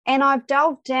And I've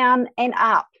delved down and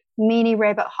up many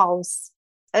rabbit holes.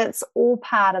 It's all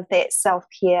part of that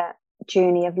self-care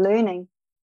journey of learning.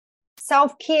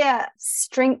 Self-care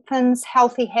strengthens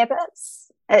healthy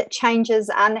habits. It changes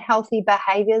unhealthy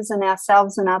behaviors in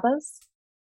ourselves and others.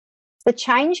 The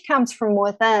change comes from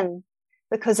within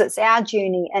because it's our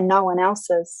journey and no one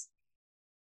else's.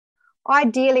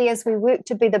 Ideally, as we work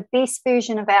to be the best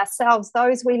version of ourselves,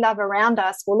 those we love around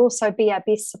us will also be our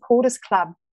best supporters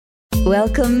club.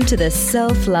 Welcome to the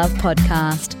Self-Love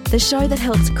Podcast, the show that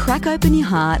helps crack open your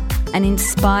heart and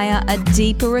inspire a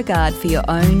deeper regard for your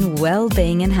own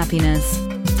well-being and happiness.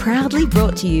 Proudly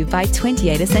brought to you by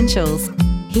 28 Essentials.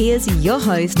 Here's your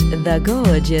host, the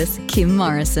gorgeous Kim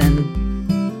Morrison.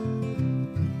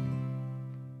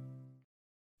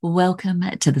 Welcome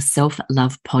to the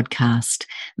Self-Love Podcast.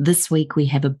 This week we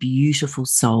have a beautiful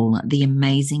soul, the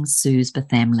amazing Suze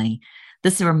Barthamley.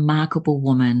 This remarkable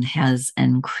woman has an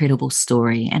incredible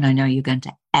story, and I know you're going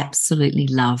to absolutely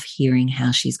love hearing how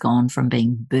she's gone from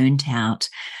being burnt out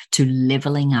to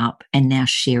leveling up and now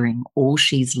sharing all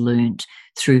she's learnt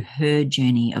through her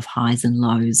journey of highs and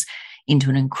lows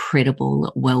into an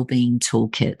incredible well-being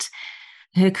toolkit.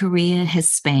 Her career has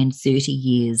spanned 30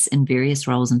 years in various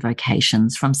roles and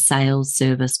vocations, from sales,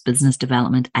 service, business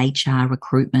development, HR,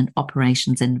 recruitment,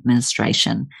 operations, and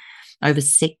administration, over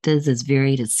sectors as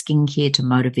varied as skincare to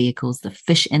motor vehicles, the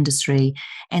fish industry,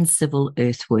 and civil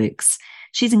earthworks.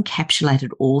 She's encapsulated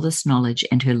all this knowledge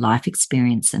and her life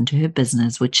experience into her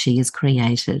business, which she has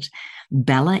created.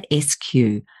 Bella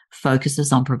SQ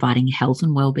focuses on providing health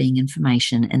and well-being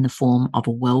information in the form of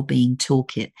a well-being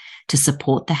toolkit to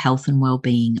support the health and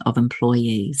well-being of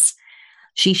employees.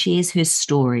 She shares her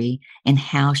story and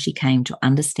how she came to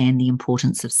understand the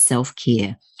importance of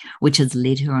self-care, which has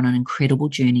led her on an incredible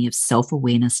journey of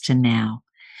self-awareness to now.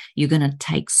 You're going to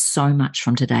take so much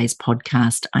from today's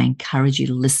podcast. I encourage you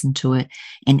to listen to it.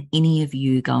 And any of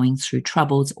you going through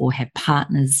troubles or have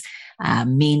partners,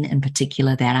 men in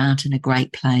particular, that aren't in a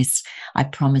great place, I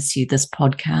promise you this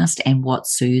podcast and what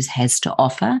Suze has to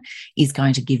offer is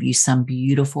going to give you some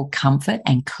beautiful comfort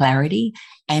and clarity,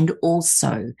 and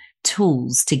also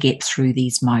tools to get through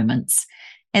these moments.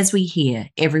 As we hear,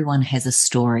 everyone has a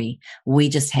story. We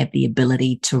just have the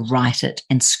ability to write it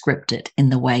and script it in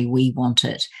the way we want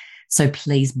it. So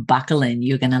please buckle in.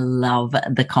 You're going to love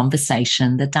the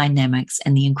conversation, the dynamics,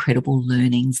 and the incredible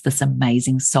learnings this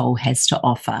amazing soul has to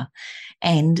offer.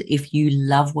 And if you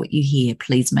love what you hear,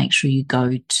 please make sure you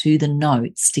go to the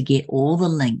notes to get all the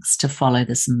links to follow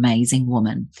this amazing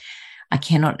woman. I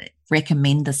cannot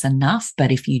recommend this enough,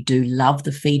 but if you do love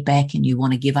the feedback and you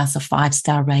want to give us a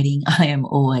 5-star rating, I am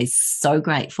always so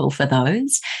grateful for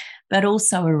those, but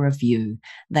also a review.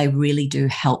 They really do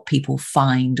help people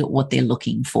find what they're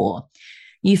looking for.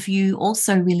 If you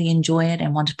also really enjoy it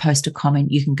and want to post a comment,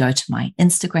 you can go to my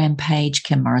Instagram page,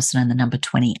 Kim Morrison and the number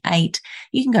 28.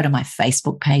 You can go to my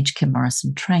Facebook page, Kim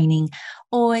Morrison Training,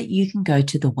 or you can go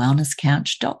to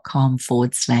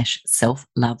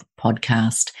thewellnesscouch.com/self-love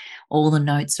podcast. All the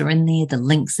notes are in there. The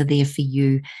links are there for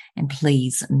you. And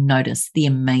please notice the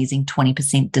amazing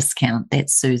 20% discount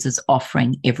that Suze is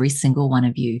offering every single one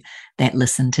of you that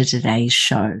listen to today's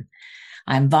show.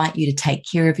 I invite you to take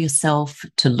care of yourself,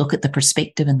 to look at the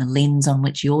perspective and the lens on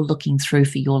which you're looking through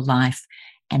for your life,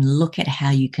 and look at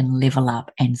how you can level up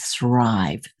and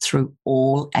thrive through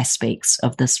all aspects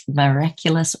of this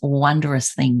miraculous,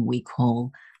 wondrous thing we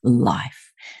call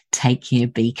life. Take care,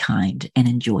 be kind, and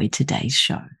enjoy today's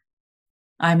show.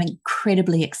 I'm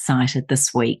incredibly excited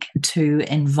this week to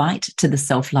invite to the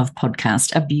Self-Love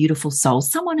Podcast a beautiful soul,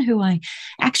 someone who I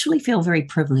actually feel very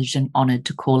privileged and honored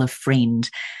to call a friend.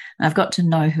 I've got to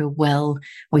know her well.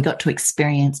 We got to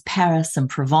experience Paris and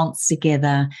Provence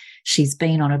together. She's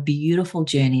been on a beautiful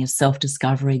journey of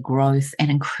self-discovery, growth, and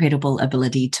incredible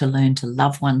ability to learn to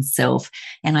love oneself.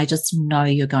 And I just know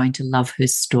you're going to love her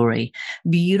story.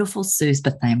 Beautiful Suze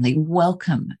Barthamley,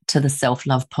 welcome to the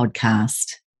Self-Love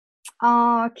Podcast.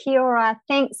 Oh, kia ora.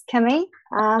 Thanks, Kimmy.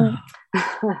 I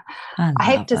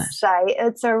have to say,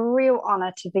 it's a real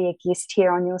honor to be a guest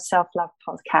here on your Self-Love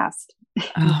Podcast.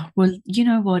 Oh, well, you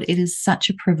know what? It is such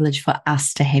a privilege for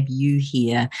us to have you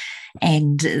here,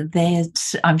 and that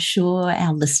I'm sure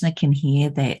our listener can hear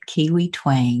that Kiwi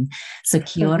twang. So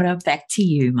kia ora back to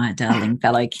you, my darling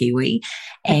fellow Kiwi.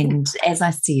 And as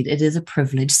I said, it is a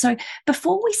privilege. So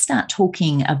before we start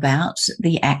talking about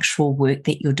the actual work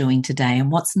that you're doing today and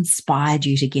what's inspired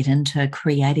you to get into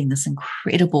creating this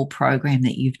incredible program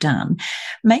that you've done,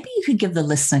 maybe you could give the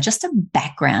listener just a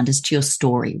background as to your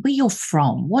story, where you're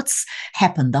from, what's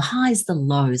happened, the highs, the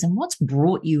lows, and what's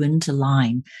brought you into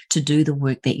line to do the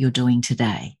work that you're doing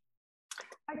today.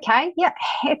 Okay, yeah,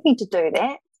 happy to do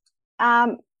that.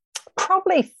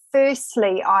 Probably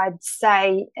firstly, I'd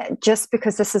say, just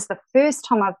because this is the first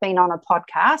time I've been on a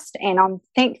podcast, and I'm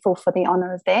thankful for the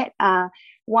honour of that.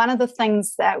 One of the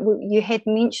things that you had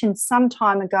mentioned some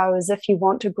time ago is if you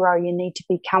want to grow, you need to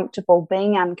be comfortable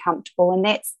being uncomfortable. And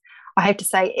that's, I have to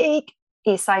say, eek,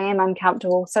 yes, I am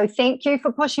uncomfortable. So thank you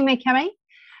for pushing me, Kimmy.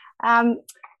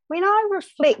 When I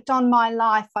reflect on my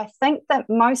life, I think that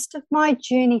most of my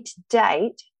journey to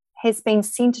date has been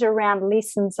centered around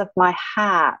lessons of my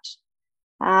heart,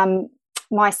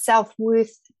 my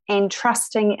self-worth, and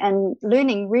trusting and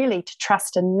learning really to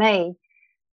trust in me.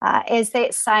 As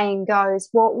that saying goes,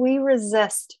 what we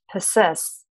resist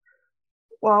persists.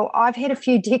 Well, I've had a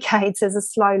few decades as a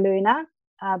slow learner,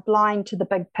 blind to the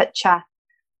big picture.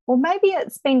 Or maybe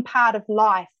it's been part of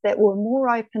life that we're more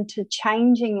open to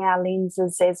changing our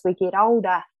lenses as we get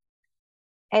older.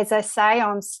 As I say,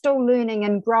 I'm still learning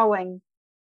and growing.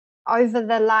 Over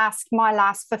my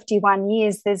last 51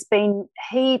 years, there's been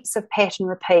heaps of pattern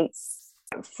repeats,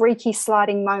 freaky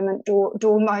sliding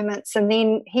door moments, and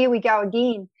then here we go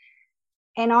again.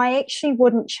 And I actually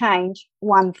wouldn't change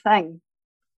one thing.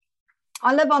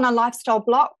 I live on a lifestyle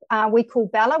block we call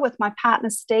Bella with my partner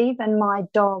Steve and my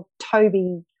dog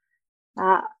Toby.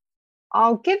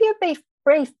 I'll give you a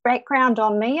brief background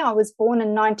on me. I was born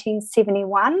in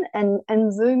 1971 in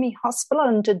Mvumi Hospital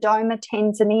in Dodoma,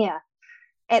 Tanzania.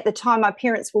 At the time, my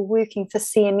parents were working for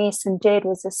CMS and Dad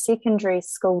was a secondary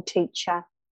school teacher.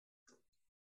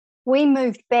 We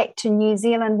moved back to New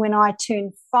Zealand when I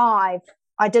turned 5.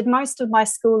 I did most of my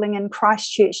schooling in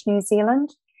Christchurch, New Zealand,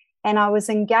 and I was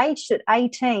engaged at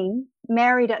 18,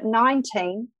 married at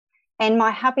 19, and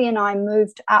my hubby and I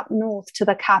moved up north to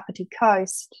the Kapiti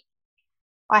Coast.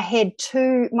 I had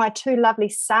my two lovely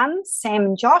sons, Sam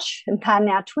and Josh, and they're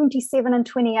now 27 and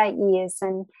 28 years,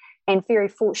 and very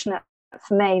fortunate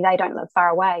for me, they don't live far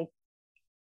away.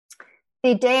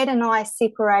 Their dad and I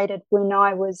separated when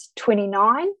I was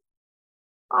 29.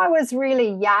 I was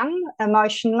really young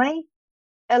emotionally,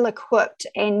 ill-equipped,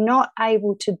 and not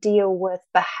able to deal with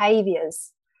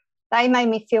behaviours. They made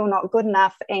me feel not good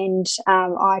enough, and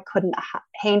I couldn't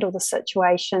handle the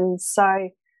situation, so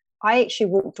I actually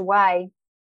walked away.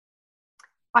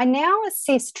 I now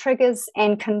assess triggers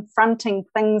and confronting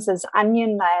things as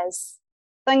onion layers,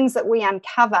 things that we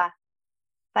uncover.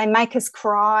 They make us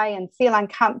cry and feel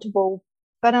uncomfortable,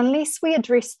 but unless we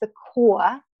address the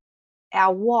core,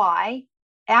 our why,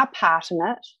 our part in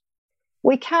it,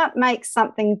 we can't make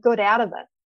something good out of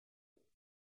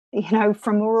it. You know,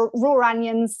 from raw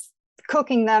onions,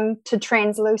 cooking them to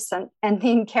translucent and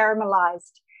then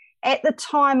caramelized. At the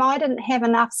time, I didn't have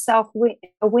enough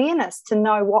self-awareness to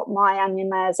know what my onion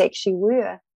layers actually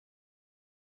were.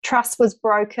 Trust was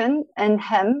broken in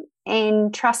him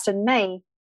and trust in me.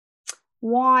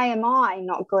 Why am I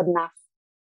not good enough?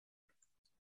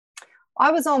 I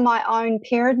was on my own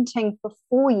parenting for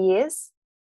 4 years,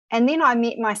 and then I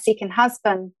met my second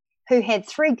husband, who had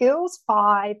 3 girls,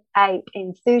 5, 8,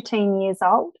 and 13 years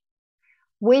old.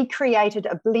 We created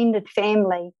a blended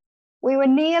family. We were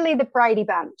nearly the Brady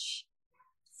Bunch.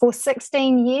 For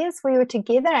 16 years, we were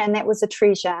together, and that was a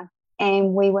treasure,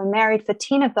 and we were married for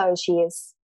 10 of those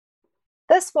years.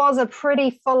 This was a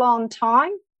pretty full-on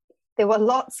time. There were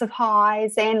lots of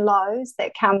highs and lows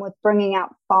that come with bringing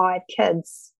up 5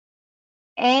 kids.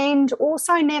 And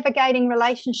also navigating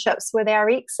relationships with our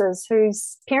exes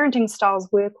whose parenting styles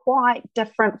were quite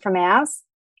different from ours.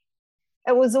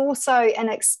 It was also an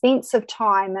expensive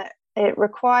time. It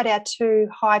required our 2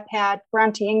 high-powered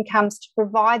grunty incomes to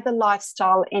provide the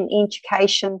lifestyle and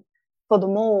education for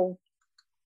them all.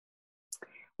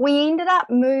 We ended up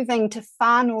moving to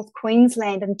far north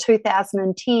Queensland in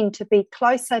 2010 to be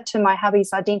closer to my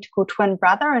hubby's identical twin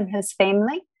brother and his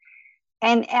family.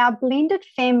 And our blended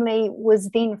family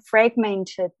was then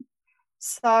fragmented.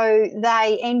 So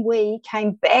they and we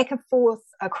came back and forth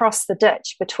across the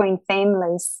ditch between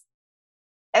families.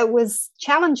 It was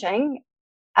challenging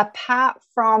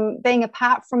being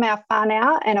apart from our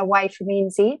whānau and away from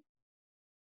NZ.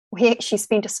 We actually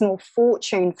spent a small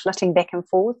fortune flitting back and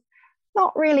forth,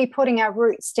 not really putting our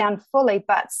roots down fully,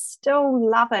 but still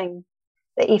loving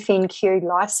the FNQ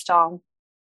lifestyle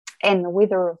and the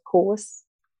weather, of course.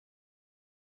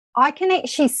 I can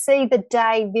actually see the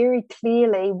day very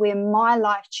clearly where my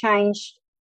life changed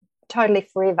totally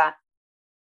forever.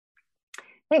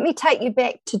 Let me take you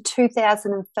back to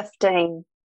 2015.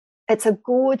 It's a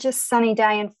gorgeous sunny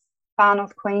day in far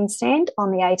north Queensland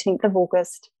on the 18th of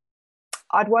August.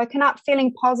 I'd woken up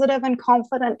feeling positive and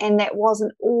confident, and that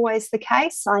wasn't always the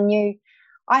case. I knew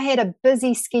I had a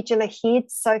busy schedule ahead,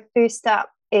 so first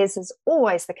up, as is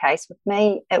always the case with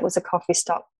me, it was a coffee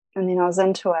stop, and then I was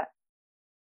into it.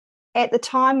 At the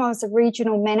time, I was a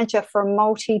regional manager for a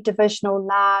multi-divisional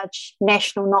large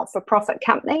national not-for-profit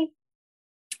company,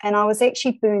 and I was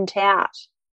actually burnt out.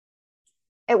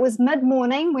 It was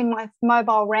mid-morning when my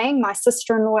mobile rang. My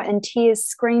sister-in-law in tears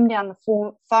screamed down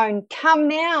the phone, "Come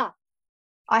now!"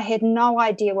 I had no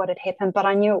idea what had happened, but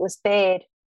I knew it was bad.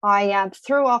 I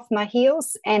threw off my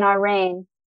heels and I ran.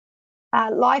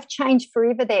 Life changed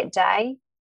forever that day.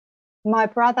 My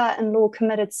brother-in-law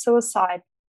committed suicide,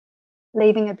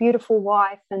 leaving a beautiful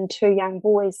wife and 2 young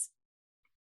boys.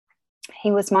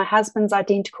 He was my husband's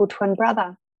identical twin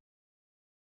brother.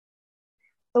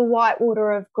 The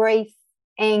whitewater of grief,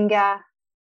 anger,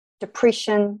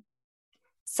 depression,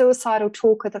 suicidal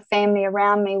talk of the family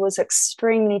around me was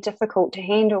extremely difficult to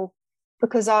handle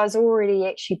because I was already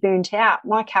actually burnt out.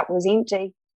 My cup was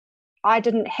empty. I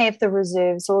didn't have the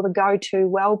reserves or the go-to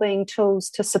well-being tools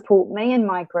to support me in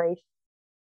my grief,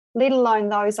 let alone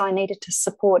those I needed to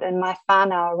support in my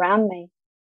whānau around me.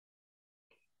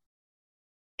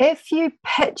 If you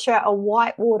picture a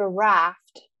whitewater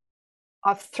raft,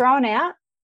 I've thrown out,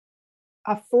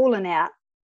 I've fallen out,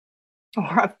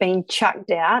 or I've been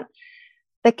chucked out.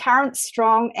 The current's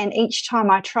strong, and each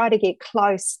time I try to get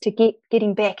close to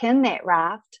getting back in that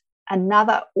raft,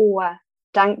 another oar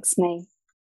dunks me.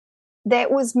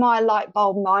 That was my light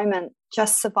bulb moment.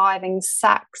 Just surviving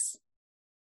sucks.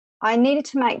 I needed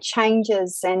to make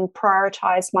changes and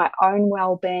prioritize my own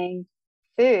well-being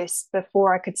first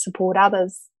before I could support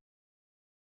others.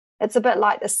 It's a bit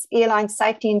like the airline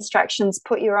safety instructions,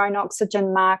 put your own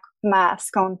oxygen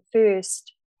mask on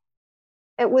first.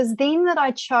 It was then that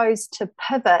I chose to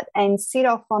pivot and set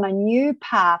off on a new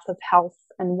path of health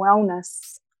and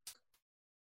wellness.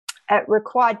 It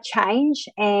required change,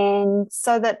 and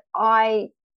so that I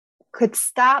could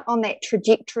start on that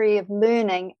trajectory of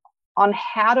learning on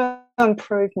how to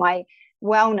improve my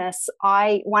wellness,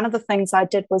 one of the things I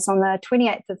did was on the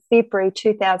 28th of February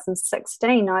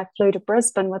 2016, I flew to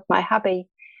Brisbane with my hubby,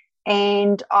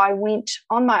 and I went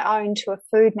on my own to a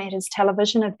Food Matters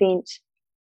television event.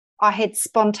 I had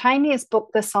spontaneous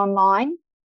booked this online,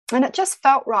 and it just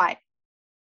felt right.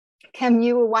 Kim,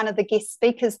 you were one of the guest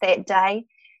speakers that day,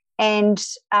 and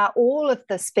all of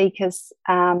the speakers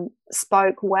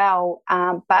spoke well,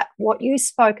 but what you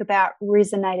spoke about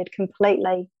resonated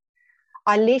completely.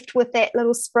 I left with that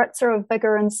little spritzer of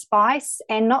vigor and spice,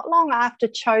 and not long after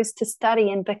chose to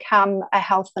study and become a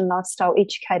health and lifestyle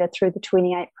educator through the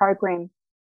 28 program.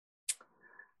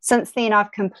 Since then,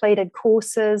 I've completed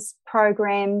courses,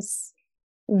 programs,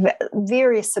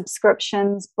 various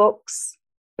subscriptions, books,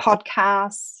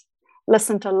 podcasts,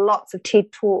 listened to lots of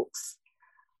TED Talks.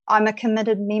 I'm a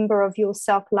committed member of your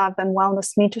self-love and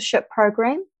wellness mentorship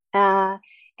program, and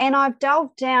I've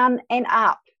delved down and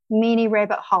up many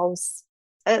rabbit holes.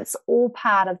 It's all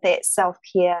part of that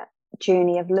self-care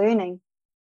journey of learning.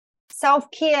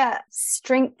 Self-care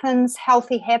strengthens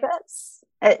healthy habits.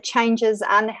 It changes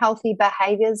unhealthy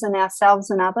behaviors in ourselves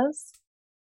and others.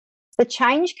 The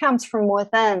change comes from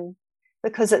within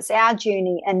because it's our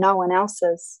journey and no one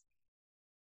else's.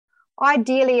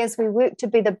 Ideally, as we work to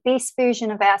be the best version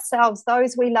of ourselves,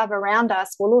 those we love around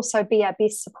us will also be our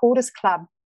best supporters club.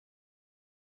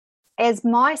 As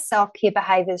my self-care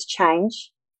behaviours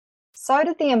change, so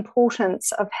did the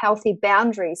importance of healthy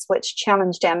boundaries, which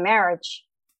challenged our marriage.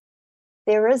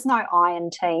 There is no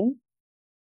iron team.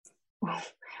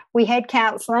 We had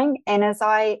counselling, and as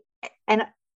I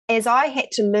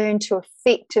had to learn to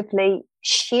effectively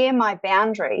share my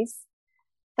boundaries,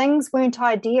 things weren't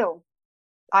ideal.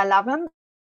 I love him,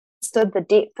 understood the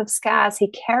depth of scars he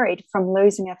carried from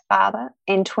losing a father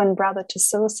and twin brother to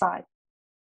suicide.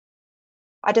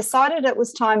 I decided it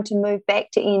was time to move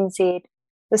back to NZ.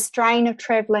 The strain of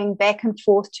travelling back and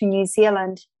forth to New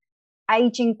Zealand,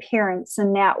 ageing parents,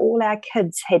 and now all our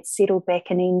kids had settled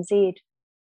back in NZ.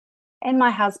 And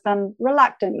my husband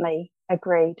reluctantly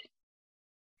agreed.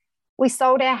 We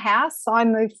sold our house. I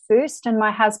moved first and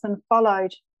my husband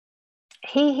followed.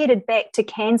 He headed back to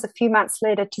Cairns a few months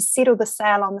later to settle the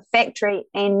sale on the factory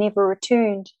and never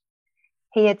returned.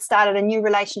 He had started a new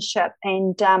relationship,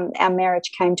 and our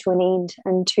marriage came to an end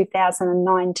in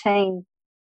 2019.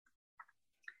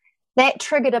 That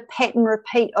triggered a pattern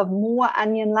repeat of more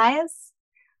onion layers.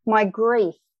 My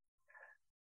grief.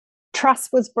 Trust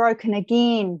was broken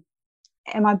again.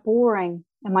 Am I boring?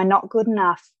 Am I not good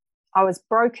enough? I was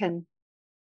broken.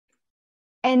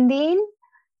 And then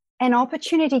an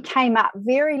opportunity came up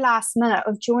very last minute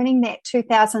of joining that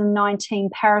 2019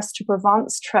 Paris to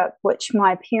Provence trip, which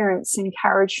my parents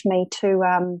encouraged me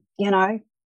to,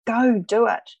 go do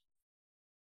it.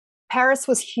 Paris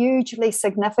was hugely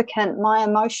significant. My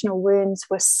emotional wounds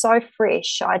were so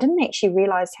fresh. I didn't actually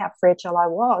realize how fragile I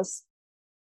was.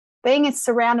 Being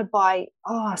surrounded by,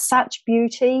 such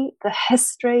beauty, the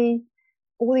history,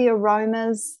 all the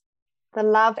aromas, the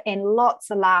love, and lots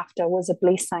of laughter was a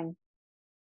blessing.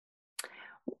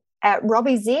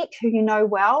 Robbie Zeck, who you know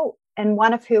well, in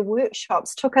one of her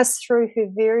workshops, took us through her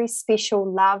very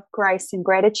special love, grace, and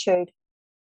gratitude.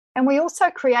 And we also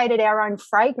created our own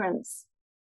fragrance.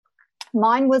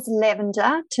 Mine was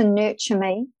lavender to nurture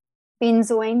me,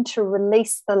 benzoin to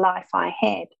release the life I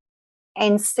had,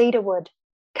 and cedarwood,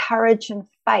 courage and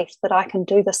faith that I can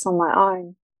do this on my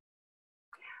own.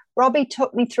 Robbie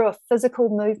took me through a physical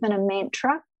movement and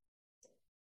mantra.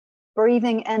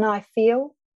 Breathing in, I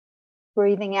feel.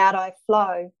 Breathing out, I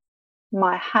flow.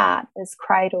 My heart is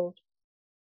cradled.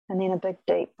 And then a big,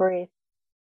 deep breath.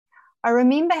 I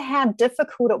remember how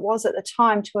difficult it was at the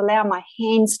time to allow my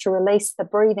hands to release the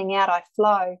breathing out, I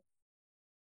flow.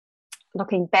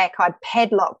 Looking back, I'd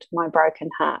padlocked my broken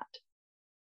heart.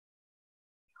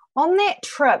 On that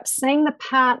trip, seeing the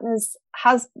partners,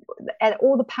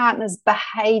 all the partners'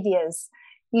 behaviours,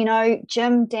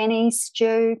 Jim, Danny,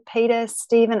 Stu, Peter,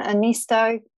 Stephen,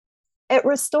 Ernesto, it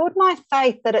restored my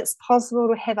faith that it's possible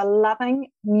to have a loving,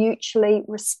 mutually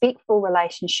respectful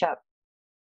relationship.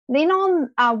 Then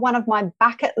on one of my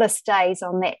bucket list days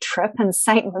on that trip in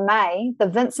St. Remy, the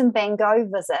Vincent van Gogh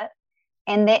visit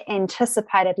and that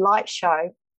anticipated light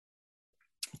show,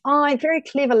 I very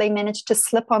cleverly managed to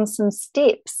slip on some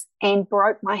steps and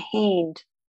broke my hand.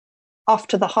 Off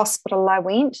to the hospital I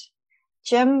went.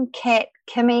 Jim, Kat,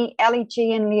 Kimmy, Ali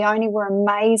G and Leonie were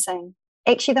amazing.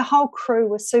 Actually, the whole crew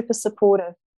was super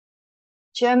supportive.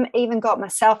 Jim even got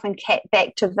myself and Kat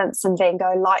back to Vincent van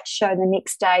Gogh light show the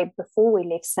next day before we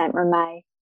left St. Remy.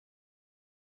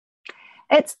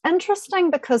 It's interesting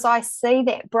because I see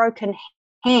that broken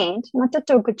hand, and I did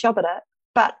do a good job at it,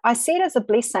 but I see it as a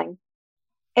blessing.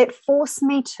 It forced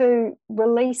me to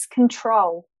release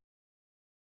control,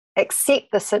 accept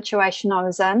the situation I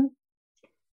was in,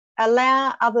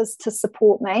 allow others to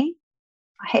support me.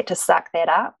 I had to suck that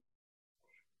up.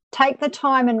 Take the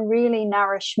time and really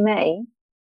nourish me,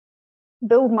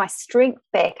 build my strength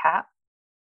back up,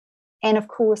 and of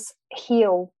course,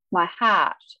 heal my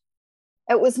heart.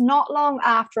 It was not long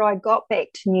after I got back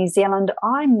to New Zealand,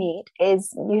 I met,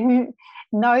 as you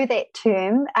know that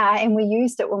term, and we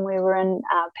used it when we were in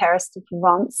Paris de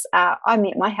Provence, I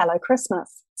met my Hello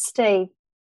Christmas, Steve.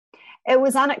 It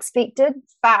was unexpected,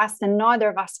 fast, and neither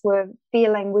of us were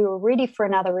feeling we were ready for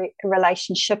another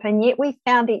relationship, and yet we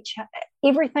found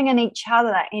everything in each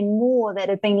other and more that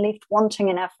had been left wanting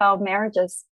in our failed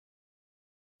marriages.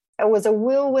 It was a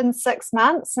whirlwind 6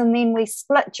 months, and then we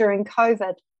split during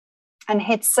COVID and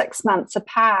had 6 months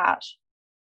apart.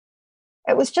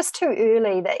 It was just too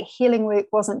early. That healing work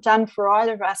wasn't done for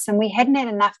either of us, and we hadn't had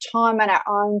enough time on our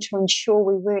own to ensure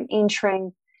we weren't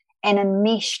entering an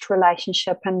enmeshed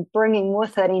relationship and bringing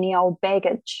with it any old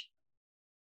baggage.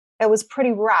 It was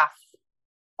pretty rough,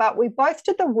 but we both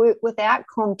did the work without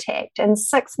contact, and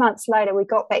 6 months later we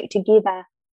got back together.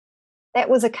 That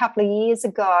was a couple of years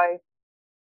ago.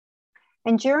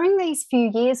 And during these few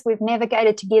years, we've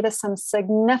navigated together some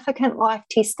significant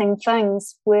life-testing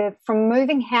things. We're from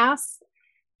moving house,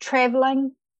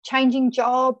 traveling, changing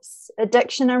jobs,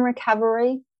 addiction and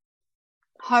recovery,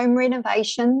 home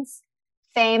renovations,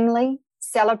 family,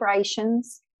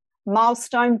 celebrations,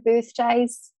 milestone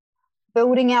birthdays,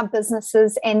 building our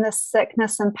businesses, and the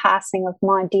sickness and passing of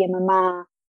my dear mama.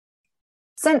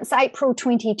 Since April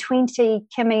 2020,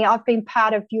 Kimmy, I've been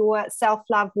part of your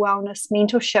self-love wellness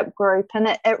mentorship group, and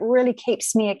it really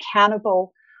keeps me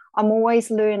accountable. I'm always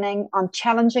learning, I'm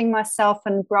challenging myself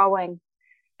and growing.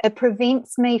 It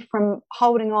prevents me from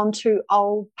holding on to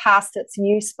old, past its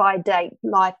use by date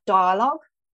life dialogue.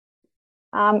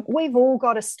 We've all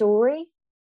got a story,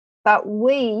 but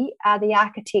we are the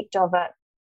architect of it.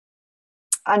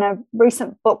 In a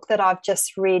recent book that I've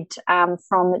just read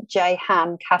from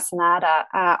Jehan Casanada,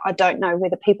 I don't know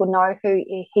whether people know who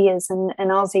he is in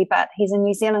Aussie, but he's a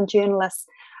New Zealand journalist,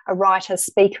 a writer,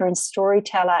 speaker, and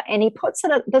storyteller. And he puts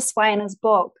it this way in his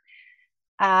book.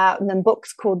 The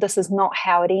book's called This Is Not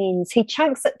How It Ends. He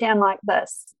chunks it down like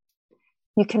this.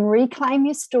 You can reclaim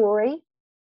your story,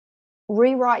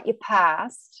 rewrite your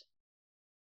past,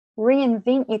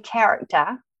 reinvent your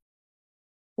character,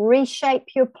 reshape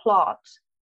your plot,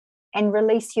 and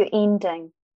release your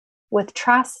ending with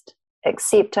trust,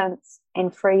 acceptance,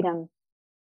 and freedom.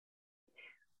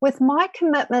 With my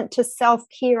commitment to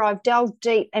self-care, I've delved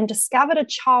deep and discovered a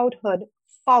childhood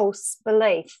false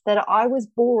belief that I was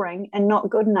boring and not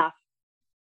good enough.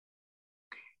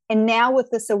 And now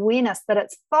with this awareness that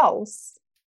it's false,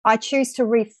 I choose to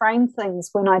reframe things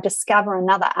when I discover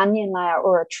another onion layer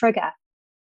or a trigger.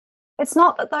 It's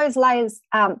not that those layers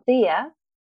aren't there,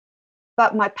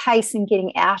 but my pace in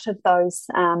getting out of those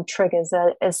triggers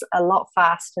is a lot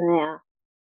faster now.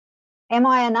 Am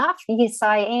I enough? Yes,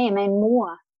 I am, and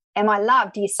more. Am I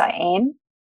loved? Yes, I am.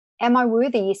 Am I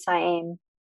worthy? Yes, I am.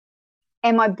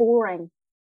 Am I boring?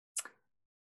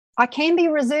 I can be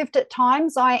reserved at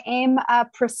times. I am a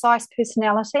precise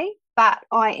personality, but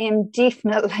I am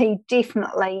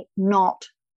definitely not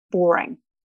boring.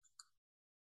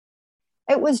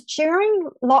 It was during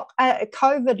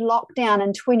COVID lockdown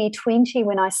in 2020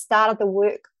 when I started the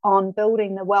work on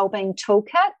building the Wellbeing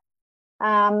Toolkit.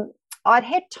 I'd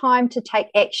had time to take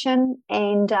action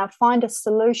and find a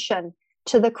solution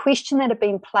to the question that had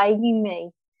been plaguing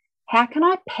me. How can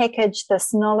I package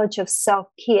this knowledge of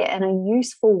self-care in a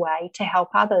useful way to help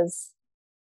others?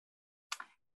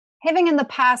 Having in the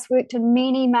past worked in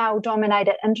many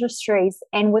male-dominated industries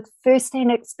and with first-hand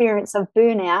experience of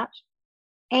burnout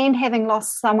and having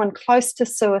lost someone close to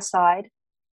suicide,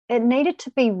 it needed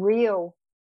to be real,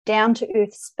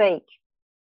 down-to-earth speak.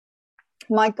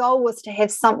 My goal was to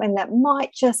have something that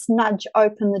might just nudge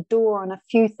open the door on a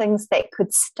few things that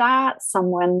could start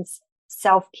someone's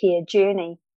self-care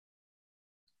journey.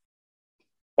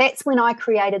 That's when I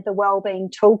created the Wellbeing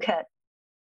Toolkit.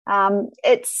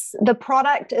 The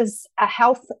product is a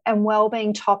health and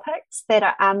wellbeing topics that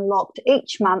are unlocked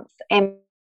each month and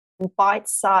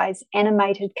bite-sized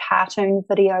animated cartoon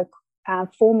video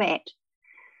format.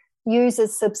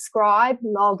 Users subscribe,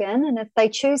 log in, and if they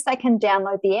choose, they can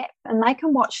download the app and they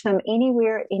can watch them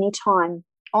anywhere at any time,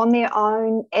 on their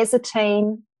own, as a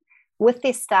team, with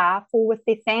their staff, or with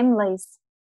their families.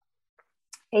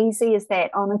 Easy as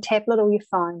that, on a tablet or your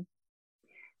phone.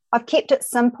 I've kept it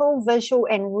simple, visual,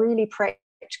 and really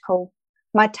practical.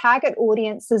 My target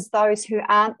audience is those who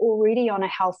aren't already on a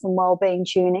health and wellbeing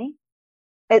journey.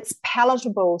 It's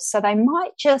palatable, so they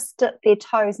might just dip their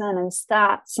toes in and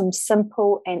start some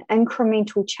simple and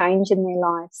incremental change in their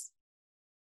lives.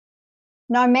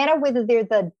 No matter whether they're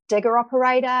the digger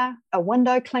operator, a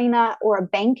window cleaner, or a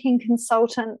banking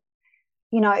consultant,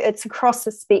 it's across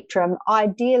the spectrum.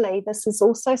 Ideally, this is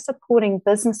also supporting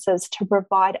businesses to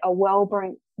provide a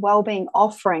wellbeing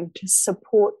offering to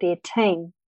support their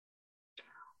team.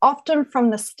 Often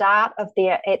from the start of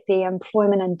their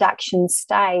employment induction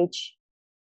stage.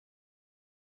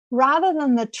 Rather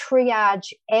than the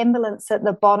triage ambulance at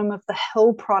the bottom of the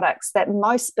hill products that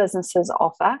most businesses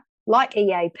offer, like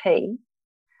EAP,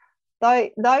 though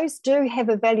those do have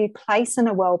a valued place in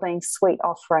a wellbeing suite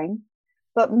offering,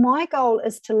 but my goal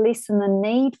is to lessen the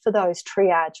need for those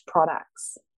triage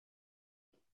products.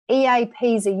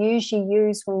 EAPs are usually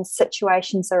used when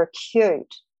situations are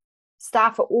acute.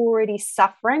 Staff are already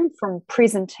suffering from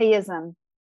presenteeism,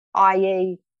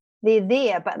 i.e., they're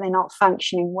there but they're not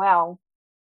functioning well.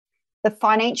 The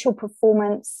financial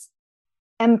performance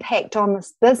impact on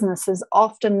this business is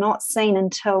often not seen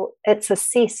until it's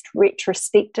assessed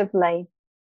retrospectively.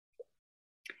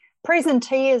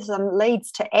 Presenteeism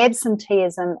leads to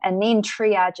absenteeism, and then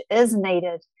triage is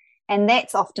needed, and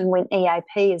that's often when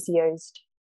EAP is used.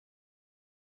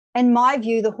 In my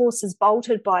view, the horse is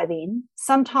bolted by then.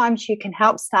 Sometimes you can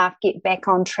help staff get back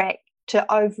on track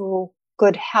to overall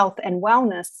good health and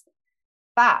wellness,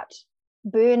 but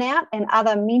burnout and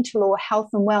other mental or health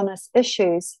and wellness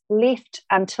issues left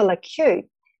until acute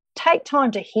take time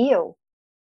to heal.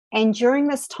 And during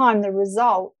this time, the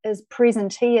result is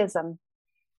presenteeism,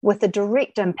 with a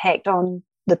direct impact on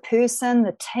the person,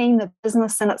 the team, the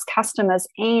business and its customers,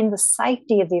 and the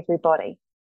safety of everybody.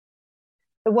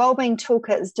 The Wellbeing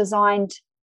Toolkit is designed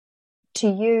to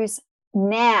use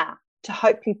now to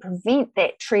hopefully prevent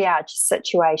that triage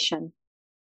situation.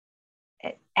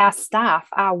 Our staff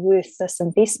are worth this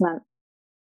investment.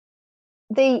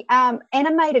 The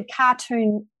animated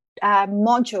cartoon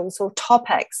modules or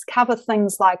topics cover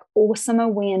things like awesome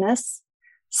awareness,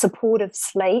 supportive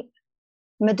sleep,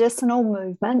 medicinal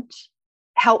movement,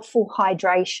 helpful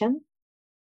hydration,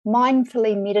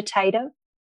 mindfully meditative,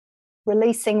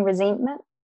 releasing resentment,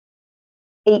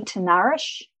 eat to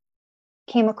nourish,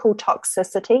 chemical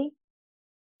toxicity,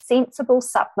 sensible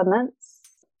supplements,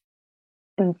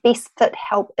 and best fit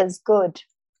help is good.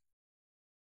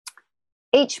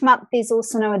 Each month there's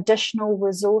also an additional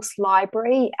resource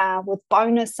library with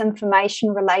bonus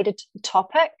information related to the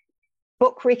topic,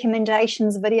 book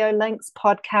recommendations, video links,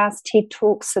 podcasts, TED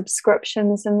Talks,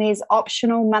 subscriptions, and there's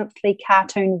optional monthly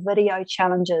cartoon video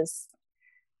challenges,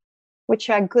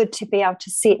 which are good to be able to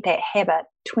set that habit.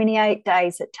 28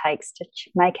 days it takes to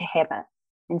make a habit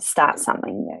and start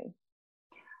something new.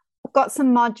 got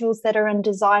some modules that are in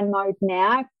design mode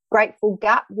now: grateful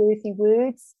gut, worthy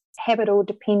words, habit or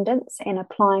dependence, and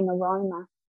applying aroma.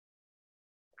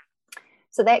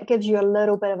 So that gives you a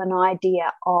little bit of an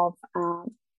idea of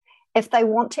if they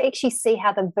want to actually see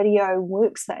how the video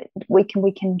works, that we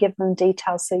can give them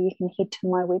details, so you can head to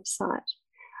my website.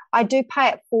 I do pay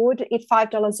it forward. At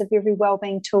 $5 of every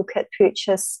Wellbeing Toolkit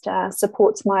purchased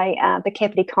supports my the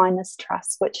Kapiti Kindness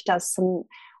Trust, which does some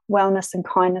wellness and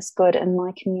kindness good in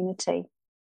my community.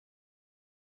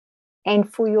 And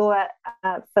for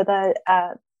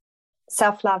the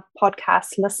Self-Love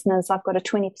podcast listeners, I've got a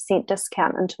 20%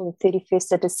 discount until the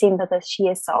 31st of December this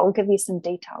year, so I'll give you some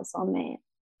details on that.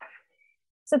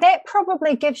 So that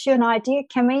probably gives you an idea,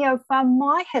 Kimmy, of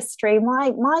my history,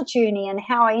 my journey, and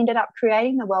how I ended up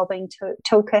creating the Wellbeing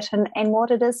Toolkit and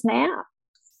what it is now.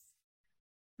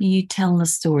 You tell the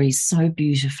story so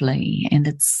beautifully, and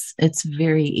it's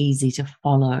very easy to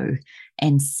follow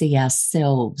and see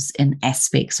ourselves in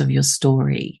aspects of your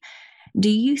story. Do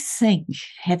you think,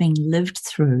 having lived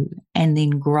through and then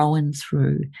grown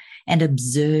through and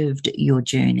observed your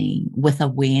journey with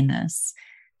awareness,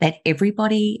 that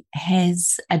everybody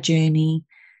has a journey,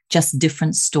 just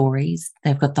different stories?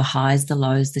 They've got the highs, the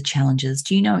lows, the challenges.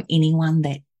 Do you know anyone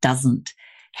that doesn't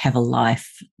have a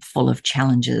life full of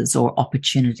challenges or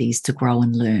opportunities to grow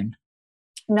and learn?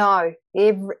 No,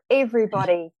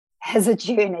 everybody has a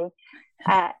journey,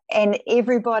 and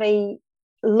everybody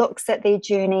looks at their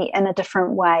journey in a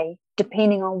different way,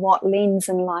 depending on what lens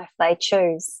in life they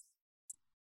choose.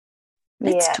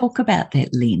 Let's talk about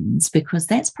that lens, because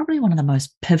that's probably one of the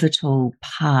most pivotal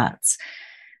parts,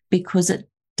 because it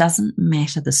doesn't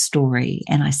matter the story.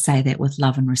 And I say that with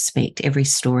love and respect. Every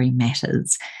story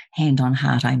matters. Hand on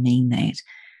heart, I mean that.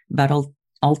 But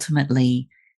ultimately,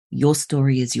 your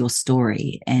story is your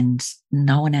story, and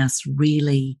no one else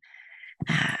really,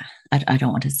 I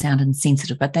don't want to sound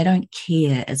insensitive, but they don't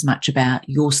care as much about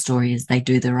your story as they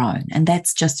do their own. And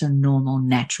that's just a normal,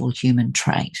 natural human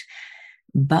trait.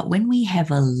 But when we have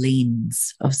a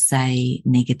lens of, say,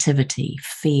 negativity,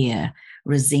 fear,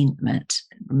 resentment,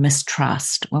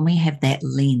 mistrust, when we have that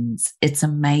lens, it's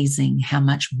amazing how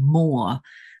much more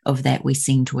of that we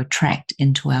seem to attract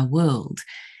into our world.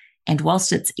 And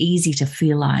whilst it's easy to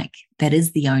feel like that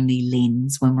is the only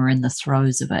lens when we're in the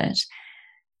throes of it,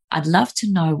 I'd love to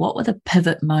know, what were the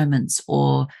pivot moments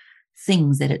or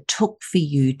things that it took for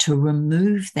you to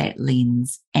remove that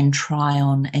lens and try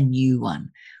on a new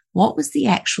one? What was the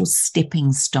actual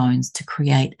stepping stones to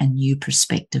create a new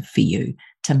perspective for you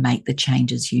to make the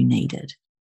changes you needed?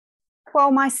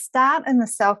 Well, my start in the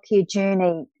self-care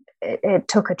journey, it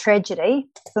took a tragedy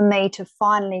for me to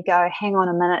finally go, hang on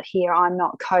a minute here, I'm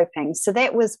not coping. So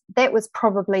that was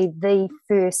probably the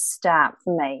first start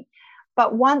for me.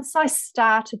 But once I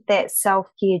started that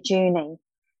self-care journey,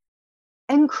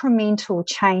 incremental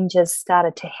changes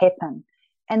started to happen.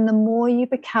 And the more you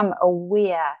become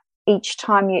aware each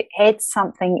time you add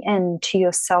something into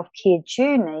your self-care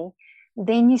journey,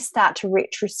 then you start to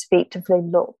retrospectively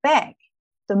look back.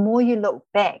 The more you look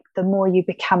back, the more you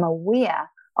become aware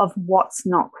of what's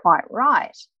not quite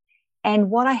right.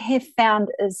 And what I have found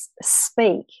is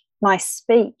my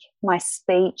speech,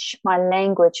 my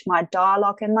language, my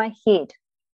dialogue in my head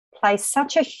plays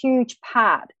such a huge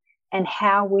part in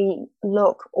how we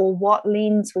look or what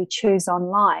lens we choose on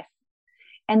life.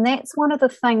 And that's one of the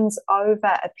things over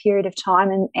a period of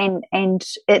time, and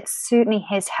it certainly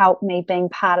has helped me being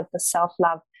part of the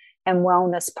Self-Love and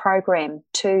Wellness program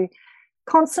to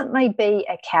constantly be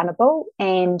accountable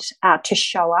and to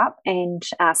show up and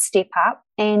step up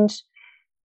and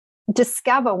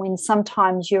discover when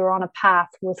sometimes you're on a path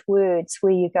with words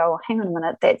where you go, oh, hang on a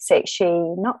minute, that's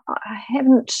actually not, I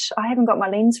haven't got my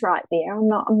lens right there. I'm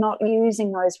not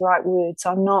using those right words.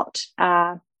 I'm not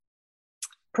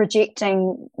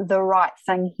projecting the right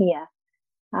thing here.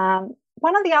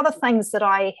 One of the other things that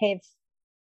I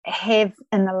have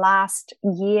in the last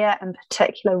year in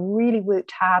particular really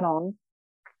worked hard on,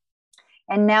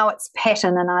 and now it's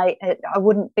pattern, and I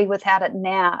wouldn't be without it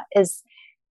now, is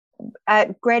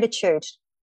gratitude.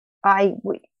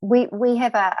 We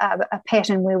have a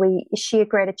pattern where we share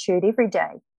gratitude every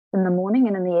day, in the morning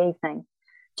and in the evening,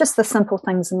 just the simple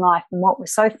things in life and what we're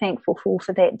so thankful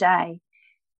for that day.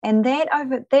 And that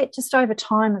over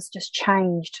time has just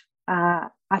changed. I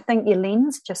think your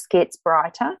lens just gets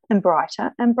brighter and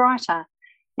brighter and brighter,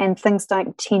 and things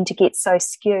don't tend to get so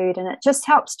skewed, and it just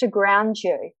helps to ground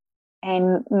you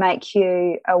and make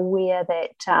you aware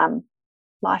that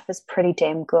life is pretty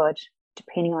damn good,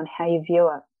 depending on how you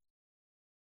view it.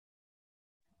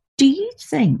 Do you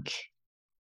think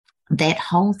that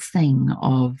whole thing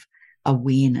of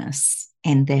awareness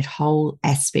and that whole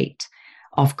aspect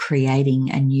of creating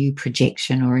a new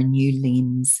projection or a new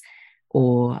lens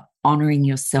or honoring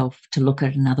yourself to look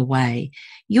at another way,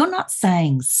 you're not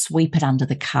saying sweep it under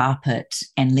the carpet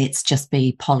and let's just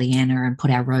be Pollyanna and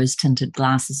put our rose-tinted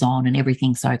glasses on and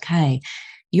everything's okay.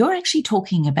 You're actually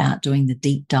talking about doing the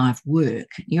deep dive work.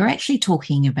 You're actually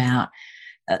talking about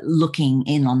looking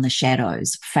in on the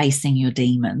shadows, facing your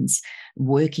demons,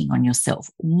 working on yourself.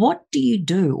 What do you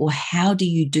do, or how do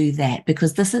you do that?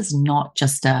 Because this is not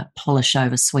just a polish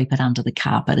over, sweep it under the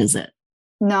carpet, is it?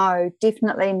 No,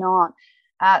 definitely not.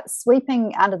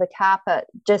 Sweeping under the carpet,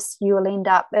 just you'll end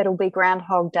up, it'll be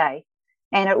Groundhog Day,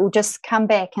 and it will just come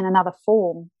back in another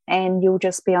form, and you'll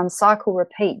just be on cycle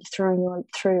repeat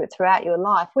throughout your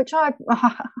life, which I've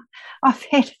had a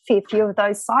fair few of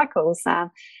those cycles.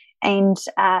 And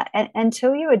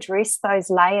until you address those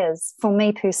layers, for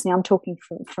me personally, I'm talking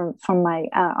from my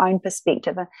own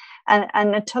perspective, and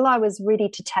until I was ready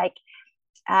to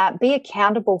be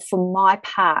accountable for my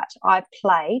part I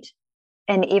played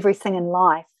in everything in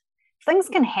life, things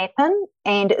can happen,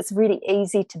 and it's really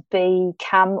easy to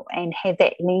become and have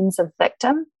that lens of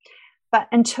victim. But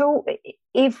until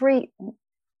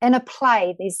in a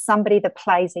play, there's somebody that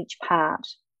plays each part.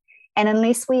 And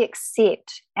unless we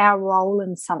accept our role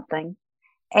in something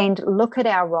and look at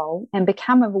our role and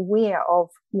become aware of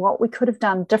what we could have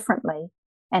done differently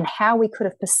and how we could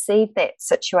have perceived that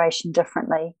situation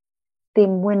differently,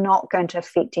 then we're not going to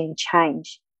affect any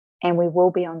change, and we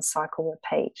will be on cycle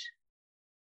repeat.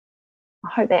 I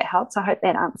hope that helps. I hope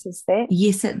that answers that.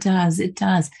 Yes, it does. It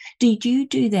does. Did you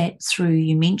do that through,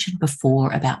 you mentioned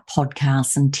before about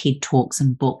podcasts and TED Talks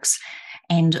and books,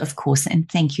 and of course, and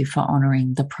thank you for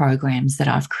honouring the programs that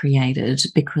I've created,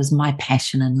 because my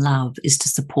passion and love is to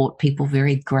support people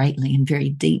very greatly and very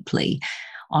deeply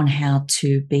on how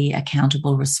to be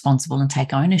accountable, responsible, and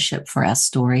take ownership for our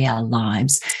story, our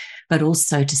lives, but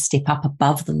also to step up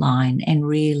above the line and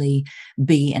really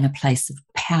be in a place of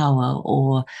power,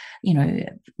 or, you know,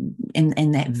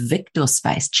 in that victor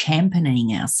space,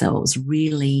 championing ourselves,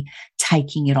 really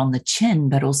taking it on the chin,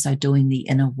 but also doing the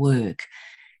inner work.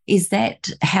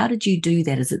 How did you do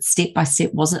that? Is it step by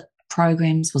step? Was it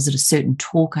programs? Was it a certain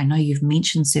talk? I know you've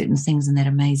mentioned certain things in that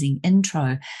amazing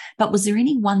intro, but was there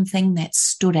any one thing that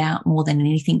stood out more than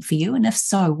anything for you? And if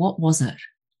so, what was it?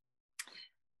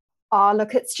 Oh,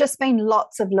 look, it's just been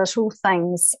lots of little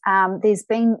things. There's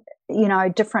been,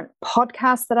 different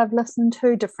podcasts that I've listened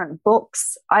to, different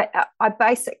books. I'm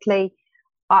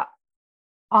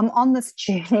on this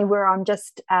journey where I'm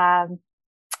just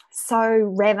so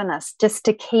ravenous just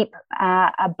to keep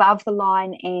above the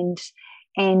line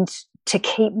and to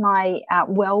keep my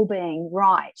well-being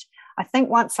right. I think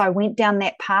once I went down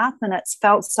that path and it's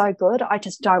felt so good, I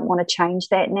just don't want to change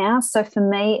that now. So for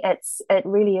me, it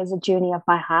really is a journey of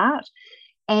my heart.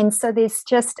 And so there's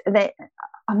just that.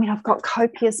 I mean, I've got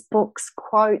copious books,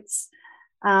 quotes.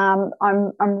 I'm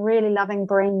really loving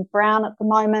Brené Brown at the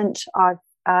moment.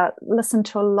 I've listened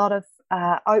to a lot of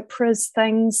Oprah's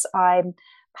things. I'm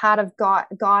part of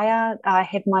Gaia. I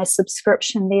have my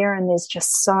subscription there, and there's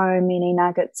just so many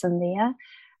nuggets in there.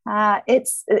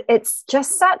 It's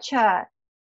just such a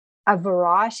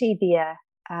variety there.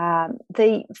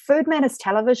 The Food Matters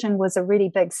Television was a really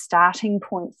big starting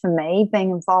point for me,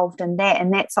 being involved in that,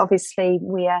 and that's obviously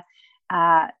where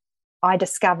I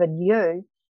discovered you.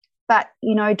 But,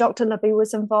 Dr. Libby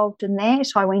was involved in that.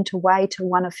 I went away to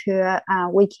one of her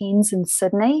weekends in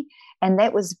Sydney, and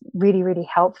that was really, really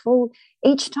helpful.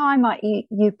 Each time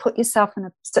you put yourself in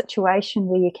a situation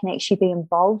where you can actually be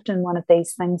involved in one of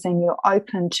these things and you're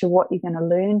open to what you're going to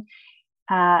learn,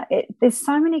 there's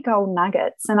so many gold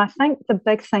nuggets. And I think the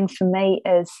big thing for me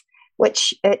is,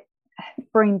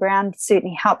 Brené Brown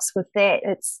certainly helps with that,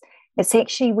 it's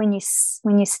actually when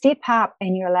you step up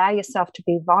and you allow yourself to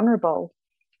be vulnerable,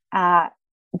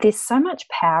 there's so much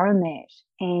power in that,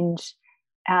 and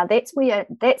that's where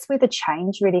the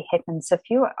change really happens. If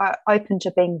you're open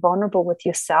to being vulnerable with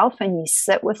yourself and you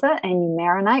sit with it and you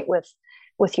marinate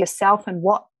with yourself and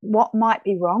what might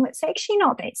be wrong, it's actually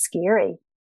not that scary.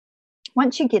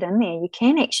 Once you get in there, you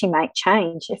can actually make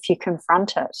change if you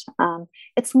confront it.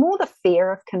 It's more the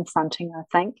fear of confronting, I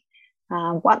think.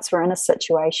 Once we're in a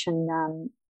situation,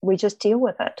 we just deal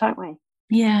with it, don't we?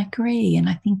 Yeah, I agree. And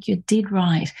I think you did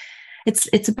right.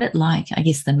 It's a bit like, I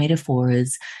guess the metaphor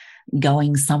is,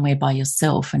 going somewhere by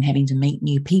yourself and having to meet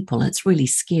new people. It's really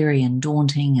scary and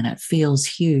daunting and it feels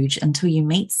huge until you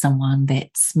meet someone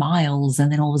that smiles,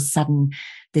 and then all of a sudden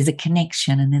there's a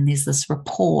connection, and then there's this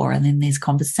rapport, and then there's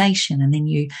conversation, and then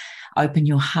you open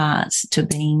your heart to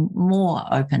being more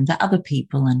open to other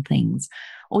people and things.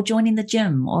 Or joining the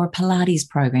gym or a Pilates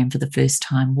program for the first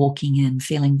time, walking in,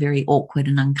 feeling very awkward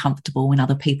and uncomfortable when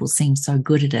other people seem so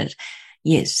good at it.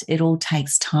 Yes, it all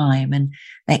takes time. And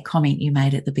that comment you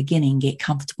made at the beginning, get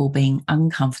comfortable being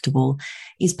uncomfortable,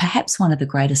 is perhaps one of the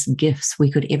greatest gifts we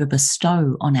could ever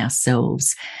bestow on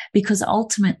ourselves, because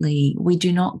ultimately we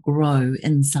do not grow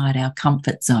inside our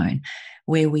comfort zone.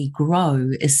 Where we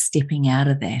grow is stepping out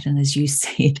of that. And as you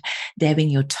said, dabbing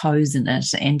your toes in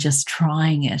it and just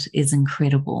trying it is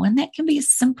incredible. And that can be as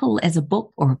simple as a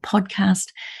book or a podcast.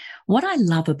 What I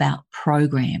love about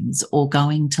programs or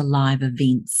going to live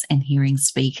events and hearing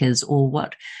speakers, or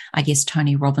what I guess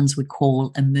Tony Robbins would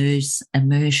call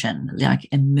immersion, like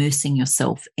immersing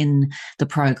yourself in the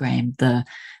program, the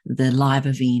live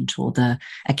event, or the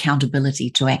accountability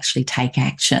to actually take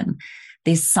action.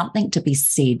 There's something to be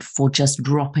said for just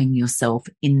dropping yourself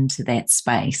into that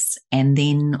space, and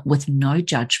then with no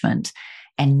judgment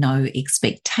and no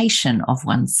expectation of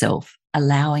oneself,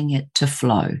 allowing it to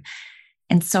flow.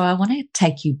 And so I want to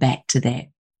take you back to that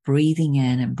breathing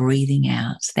in and breathing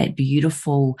out, that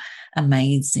beautiful,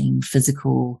 amazing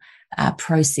physical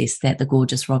process that the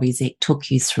gorgeous Robbie Zeck took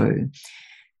you through.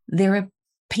 There are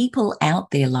people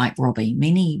out there like Robbie,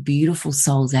 many beautiful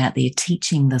souls out there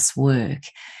teaching this work.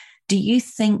 Do you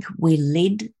think we're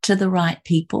led to the right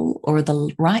people, or are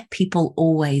the right people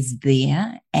always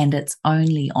there, and it's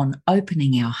only on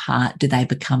opening our heart do they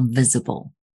become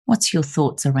visible? What's your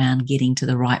thoughts around getting to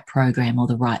the right program or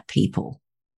the right people?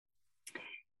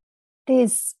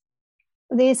 There's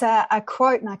a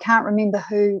quote, and I can't remember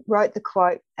who wrote the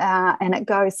quote, and it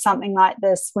goes something like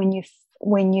this: when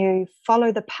you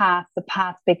follow the path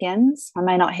begins. I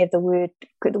may not have the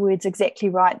words exactly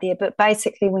right there, but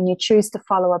basically when you choose to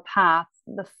follow a path,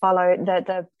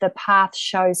 the path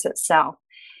shows itself.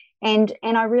 And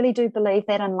I really do believe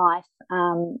that in life,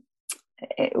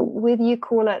 whether you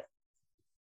call it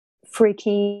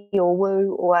freaky or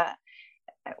woo, or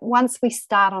once we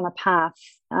start on a path,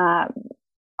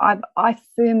 I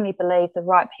firmly believe the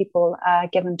right people are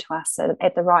given to us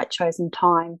at the right chosen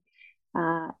time.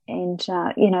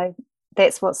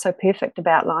 That's what's so perfect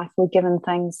about life. We're given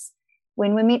things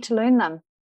when we're meant to learn them,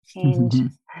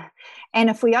 and and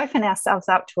if we open ourselves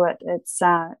up to it,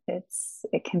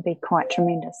 it can be quite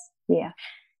tremendous. Yeah.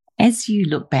 As you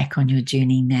look back on your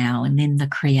journey now, and then the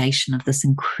creation of this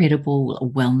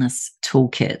incredible wellness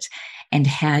toolkit, and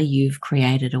how you've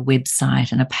created a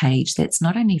website and a page that's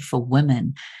not only for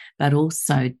women, but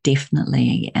also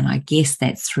definitely, and I guess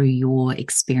that's through your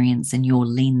experience and your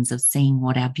lens of seeing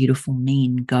what our beautiful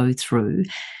men go through.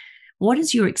 What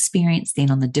is your experience then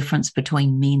on the difference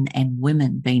between men and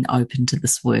women being open to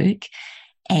this work?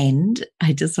 And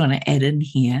I just want to add in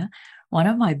here, one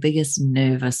of my biggest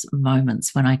nervous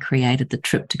moments when I created the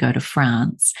trip to go to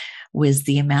France was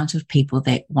the amount of people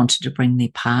that wanted to bring their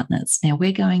partners. Now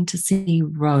we're going to see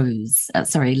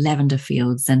lavender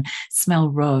fields, and smell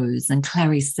rose and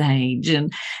clary sage,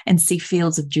 and see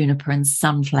fields of juniper and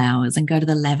sunflowers, and go to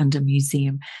the Lavender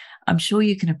Museum. I'm sure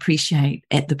you can appreciate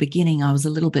at the beginning I was a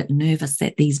little bit nervous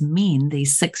that these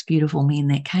 6 beautiful men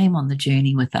that came on the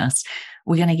journey with us,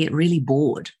 were going to get really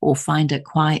bored or find it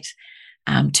quite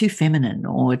too feminine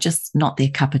or just not their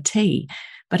cup of tea.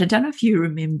 But I don't know if you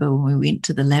remember when we went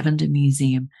to the Lavender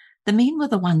Museum, the men were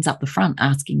the ones up the front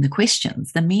asking the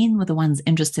questions. The men were the ones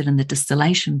interested in the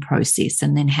distillation process,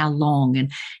 and then how long and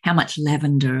how much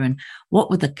lavender, and what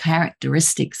were the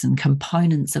characteristics and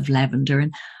components of lavender.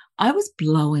 And I was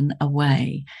blown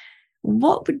away.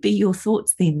 What would be your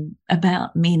thoughts then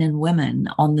about men and women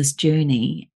on this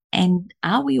journey? And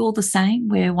are we all the same,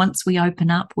 where once we open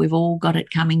up, we've all got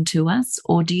it coming to us?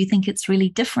 Or do you think it's really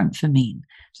different for men?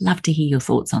 Love to hear your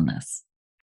thoughts on this.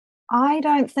 I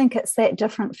don't think it's that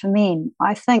different for men.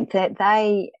 I think that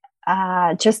they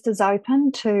are just as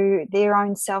open to their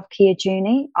own self-care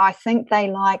journey. I think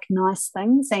they like nice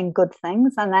things and good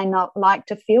things, and they not like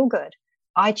to feel good.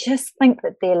 I just think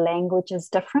that their language is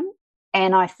different,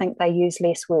 and I think they use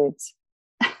less words.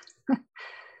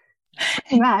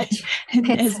 Much. And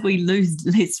as we lose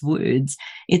less words,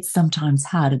 it's sometimes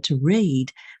harder to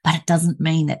read, but it doesn't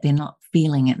mean that they're not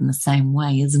feeling it in the same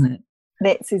way, isn't it?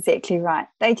 That's exactly right.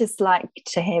 They just like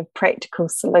to have practical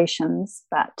solutions,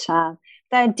 but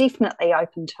they're definitely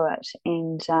open to it.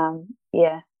 And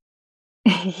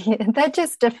they're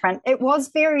just different. It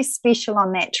was very special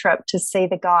on that trip to see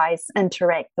the guys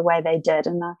interact the way they did.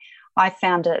 And I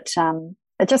found it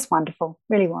just wonderful.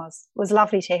 Really was. It was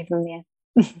lovely to have them there.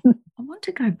 I want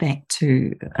to go back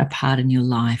to a part in your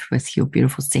life with your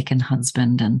beautiful second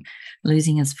husband and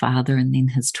losing his father and then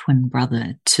his twin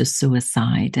brother to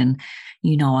suicide. And,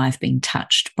 I've been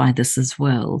touched by this as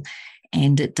well.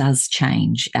 And it does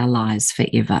change our lives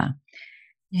forever.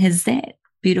 Has that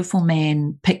beautiful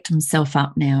man picked himself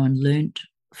up now and learnt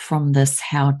from this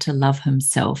how to love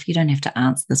himself? You don't have to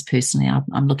answer this personally.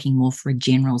 I'm looking more for a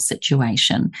general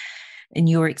situation. In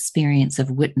your experience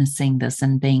of witnessing this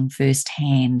and being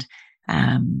firsthand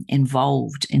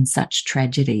involved in such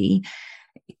tragedy,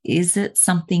 is it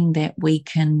something that we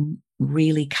can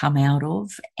really come out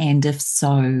of? And if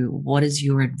so, what is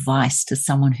your advice to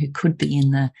someone who could be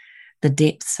in the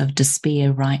depths of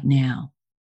despair right now?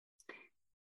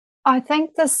 I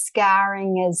think the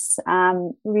scarring is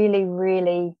really,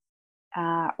 really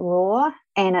raw,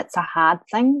 and it's a hard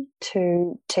thing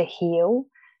to heal.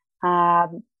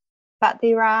 But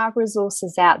there are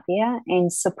resources out there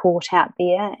and support out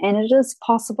there, and it is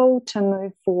possible to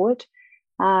move forward.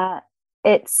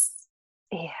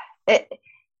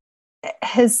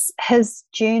 His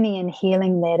journey in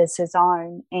healing that is his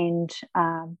own, and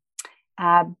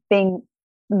being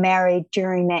married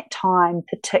during that time,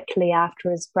 particularly after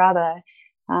his brother,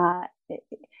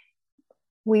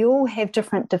 we all have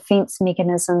different defense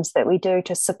mechanisms that we do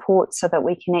to support so that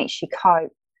we can actually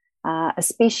cope.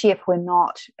 Especially if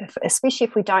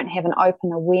we don't have an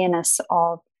open awareness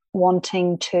of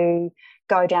wanting to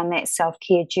go down that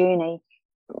self-care journey.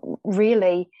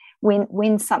 Really,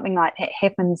 when something like that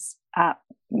happens,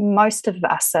 most of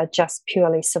us are just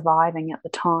purely surviving at the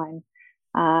time.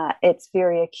 It's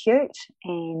very acute,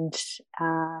 and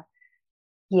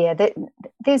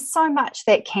there's so much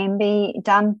that can be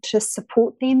done to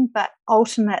support them, but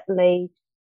ultimately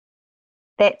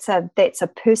that's a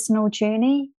personal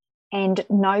journey. And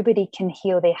nobody can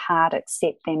heal their heart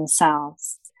except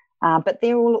themselves. But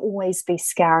there will always be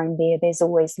scarring there. There's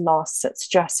always loss. It's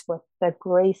just with the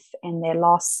grief and their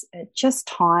loss, just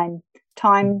time.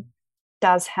 Time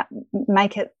does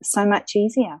make it so much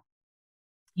easier.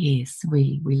 Yes,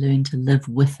 we learn to live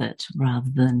with it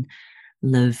rather than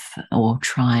live or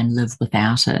try and live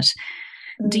without it.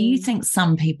 Do you think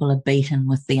some people are beaten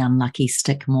with the unlucky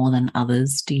stick more than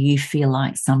others? Do you feel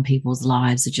like some people's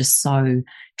lives are just so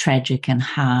tragic and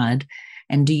hard?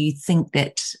 And do you think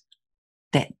that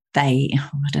they,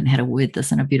 I don't know how to word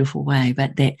this in a beautiful way,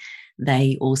 but that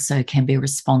they also can be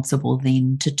responsible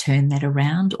then to turn that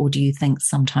around? Or do you think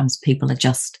sometimes people are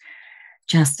just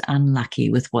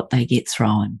unlucky with what they get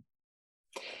thrown?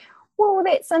 Well,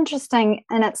 that's interesting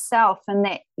in itself, and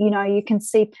that, you can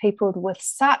see people with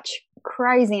such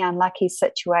crazy unlucky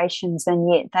situations,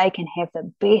 and yet they can have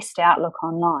the best outlook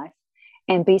on life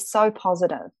and be so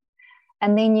positive.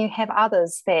 And then you have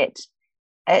others that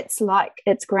it's like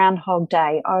it's Groundhog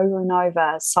Day, over and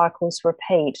over, cycles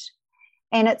repeat.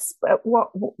 And it's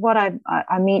what I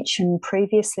mentioned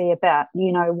previously about,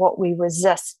 what we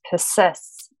resist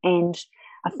persists. And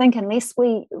I think unless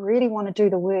we really want to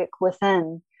do the work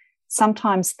within,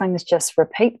 sometimes things just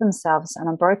repeat themselves, and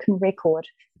a broken record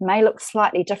may look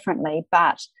slightly differently,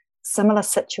 but similar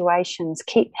situations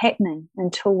keep happening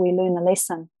until we learn the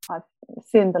lesson. I have a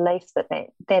firm belief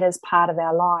that is part of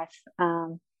our life.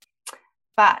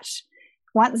 But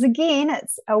once again,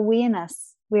 it's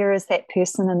awareness. Where is that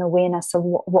person in awareness of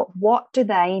what do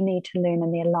they need to learn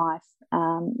in their life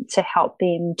to help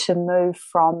them to move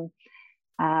from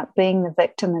being the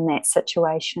victim in that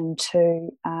situation to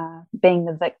being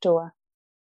the victor.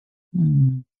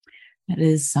 It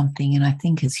is something, and I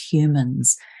think as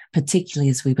humans, particularly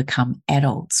as we become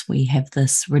adults, we have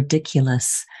this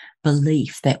ridiculous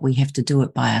belief that we have to do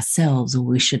it by ourselves, or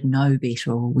we should know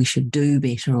better, or we should do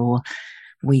better, or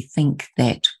we think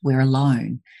that we're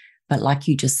alone. But like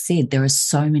you just said, there are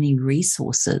so many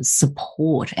resources,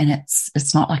 support, and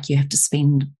it's not like you have to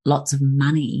spend lots of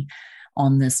money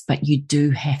on this, but you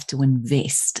do have to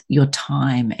invest your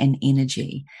time and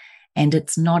energy. And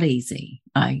it's not easy.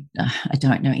 I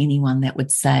don't know anyone that would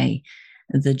say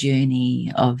the journey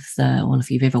of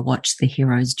if you've ever watched the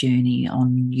hero's journey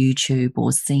on YouTube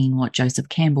or seen what Joseph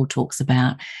Campbell talks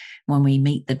about, when we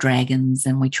meet the dragons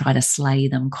and we try to slay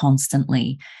them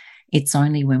constantly, it's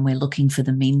only when we're looking for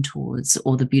the mentors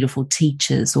or the beautiful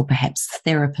teachers or perhaps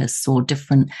therapists or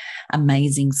different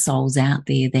amazing souls out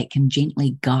there that can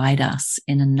gently guide us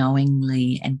in a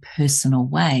knowingly and personal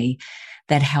way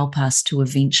that help us to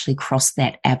eventually cross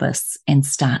that abyss and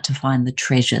start to find the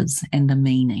treasures and the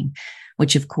meaning,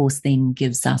 which of course then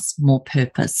gives us more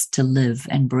purpose to live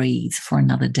and breathe for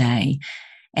another day.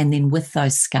 And then with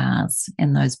those scars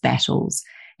and those battles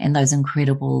and those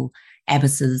incredible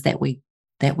abysses that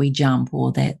we jump,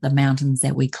 or that the mountains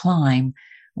that we climb,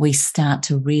 we start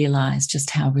to realize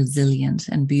just how resilient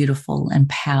and beautiful and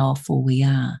powerful we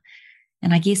are.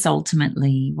 And I guess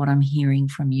ultimately what I'm hearing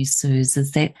from you, Suze,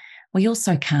 is that we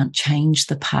also can't change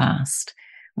the past.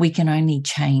 We can only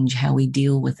change how we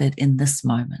deal with it in this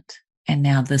moment, and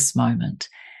now this moment.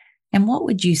 And what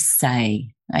would you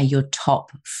say are your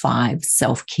top 5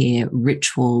 self-care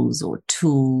rituals or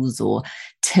tools or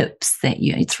tips that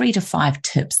 3 to 5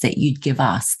 tips that you'd give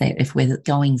us, that if we're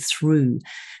going through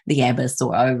the abyss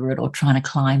or over it or trying to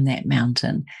climb that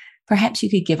mountain, perhaps you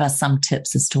could give us some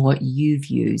tips as to what you've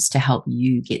used to help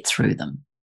you get through them.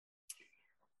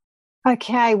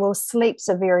 Okay, well, sleep's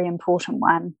a very important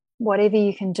one. Whatever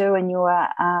you can do in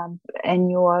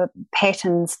your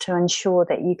patterns to ensure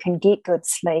that you can get good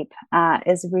sleep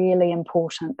is really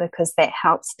important, because that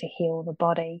helps to heal the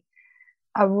body.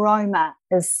 Aroma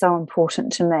is so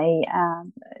important to me.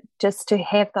 Just to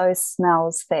have those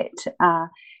smells that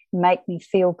make me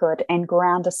feel good and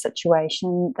ground a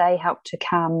situation, they help to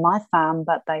calm my farm,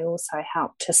 but they also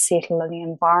help to settle in the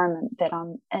environment that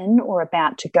I'm in or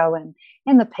about to go in,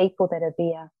 and the people that are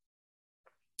there.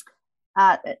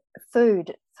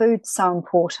 Food's so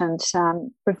important.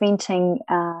 Preventing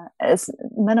is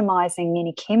minimizing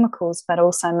any chemicals, but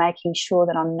also making sure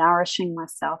that I'm nourishing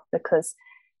myself, because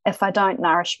if I don't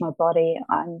nourish my body,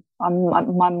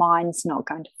 my mind's not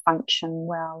going to function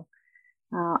well.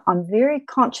 I'm very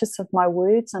conscious of my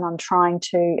words, and I'm trying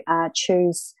to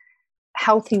choose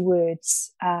healthy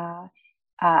words,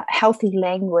 healthy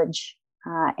language,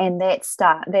 and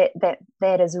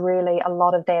that is really, a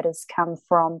lot of that has come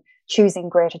from choosing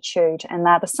gratitude. And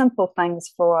they're the simple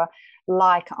things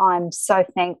like, I'm so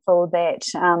thankful that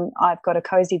I've got a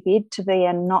cozy bed to be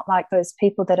in, not like those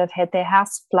people that have had their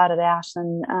house flooded out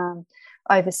and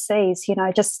overseas.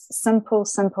 Just simple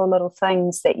little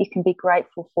things that you can be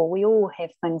grateful for. We all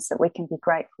have things that we can be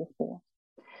grateful for.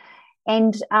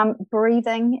 And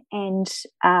breathing and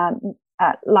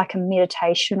like a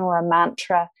meditation or a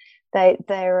mantra,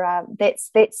 that's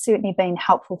certainly been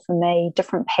helpful for me.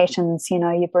 Different patterns,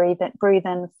 you breathe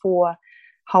in 4,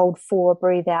 hold 4,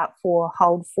 breathe out 4,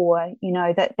 hold 4.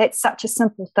 That's such a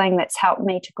simple thing that's helped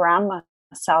me to ground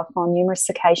myself on numerous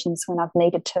occasions when I've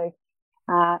needed to.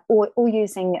 Or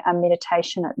using a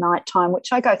meditation at night time,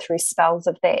 which I go through spells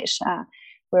of that,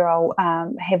 where I'll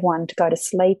have one to go to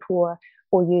sleep or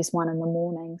use one in the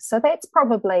morning. So that's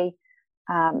probably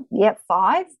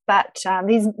 5, but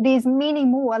there's many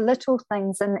more little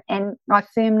things, and I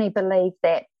firmly believe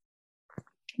that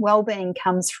well-being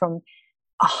comes from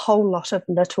a whole lot of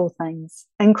little things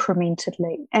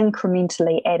incrementally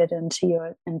added into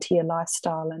your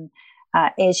lifestyle. And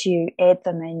as you add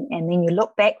them in, and then you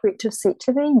look back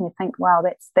retrospectively and you think, wow,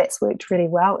 that's worked really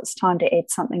well, it's time to add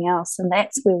something else. And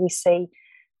that's where we see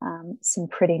some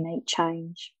pretty neat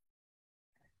change.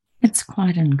 It's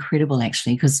quite incredible,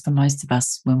 actually, because for most of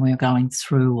us, when we're going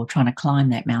through or trying to climb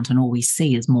that mountain, all we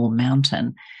see is more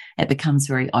mountain. It becomes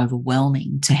very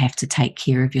overwhelming to have to take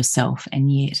care of yourself.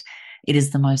 And yet it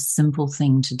is the most simple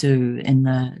thing to do in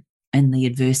the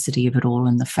adversity of it all,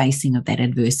 and the facing of that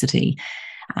adversity.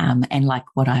 And like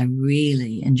what I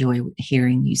really enjoy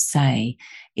hearing you say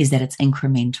is that it's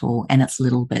incremental and it's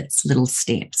little bits, little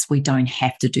steps. We don't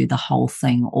have to do the whole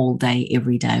thing all day,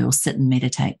 every day, or sit and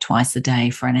meditate twice a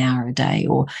day for an hour a day,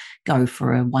 or go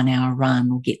for a 1-hour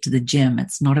run, or get to the gym.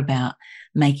 It's not about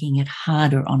making it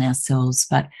harder on ourselves,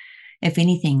 but if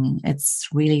anything, it's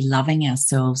really loving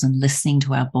ourselves and listening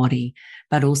to our body,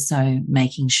 but also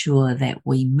making sure that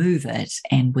we move it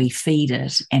and we feed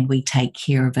it and we take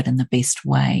care of it in the best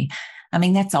way. I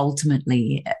mean, that's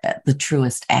ultimately the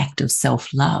truest act of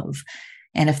self-love.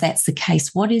 And if that's the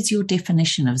case, what is your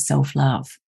definition of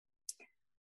self-love?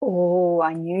 Oh,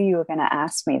 I knew you were going to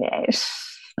ask me that.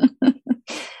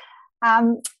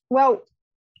 Well,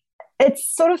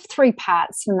 it's sort of 3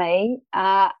 parts for me.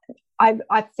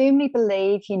 I firmly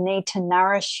believe you need to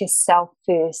nourish yourself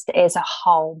first as a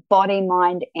whole, body,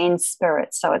 mind, and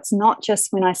spirit. So it's not just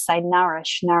when I say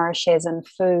nourish as in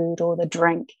food or the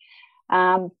drink.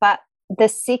 But the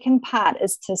second part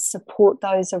is to support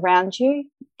those around you.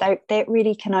 That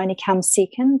really can only come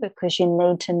second, because you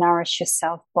need to nourish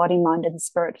yourself, body, mind, and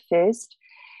spirit first.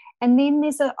 And then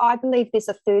I believe there's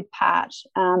a third part.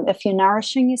 If you're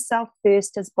nourishing yourself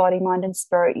first as body, mind, and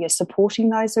spirit, you're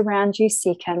supporting those around you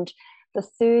second. The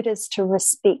third is to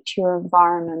respect your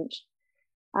environment,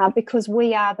 because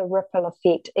we are the ripple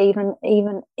effect, even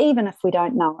if we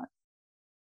don't know it.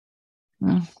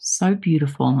 So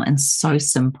beautiful and so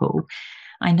simple.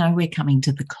 I know we're coming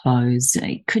to the close.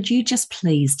 Could you just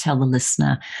please tell the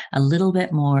listener a little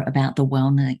bit more about the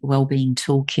Wellbeing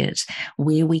Toolkit,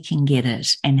 where we can get it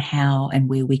and how and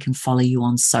where we can follow you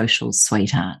on socials,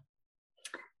 sweetheart?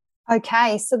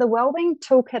 Okay, so the Wellbeing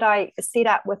Toolkit I set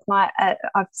up with I've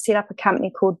set up a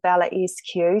company called Bella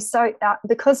SQ. So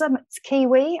because it's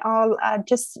Kiwi, I'll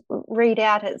just read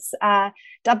out. It's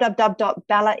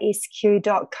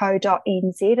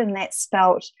www.bellasq.co.nz, and that's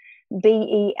spelled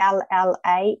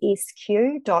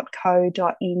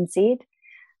BELLASQ.co.nz.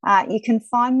 You can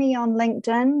find me on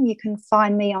LinkedIn. You can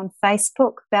find me on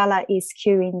Facebook, Bella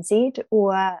SQNZ,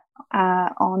 or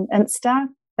on Insta,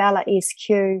 Bella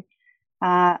SQ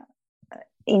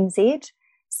NZ.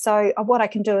 So what I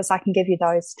can do is I can give you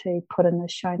those to put in the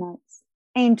show notes.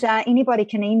 And anybody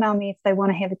can email me if they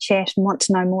want to have a chat and want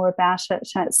to know more about it.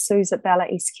 It's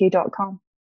Suz@bellasq.com.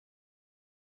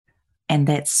 And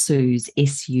that's Suz,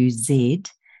 S-U-Z,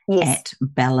 yes, at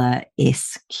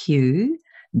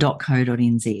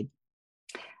bellasq.co.nz.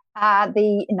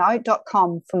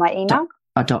 .com for my email.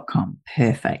 .com.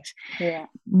 Perfect. Yeah.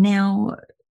 Now,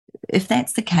 if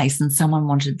that's the case and someone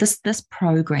wanted this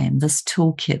program, this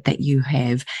toolkit that you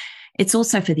have, it's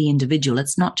also for the individual.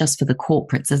 It's not just for the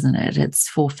corporates, isn't it? It's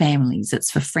for families,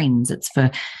 it's for friends, it's for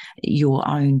your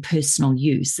own personal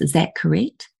use. Is that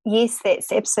correct? Yes,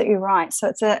 that's absolutely right.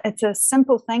 So it's a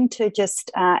simple thing to just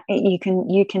you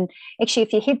can actually,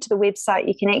 if you head to the website,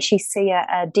 you can actually see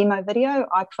a demo video.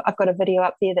 I've got a video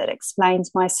up there that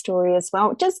explains my story as well.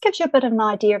 It just gives you a bit of an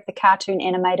idea of the cartoon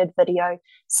animated video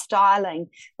styling,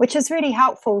 which is really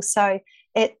helpful. So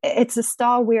it's a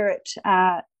style where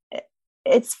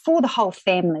it's for the whole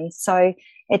family. So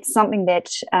it's something that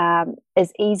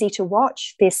is easy to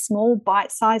watch. They're small,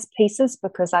 bite-sized pieces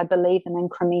because I believe in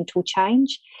incremental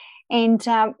change. And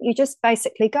you just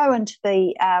basically go into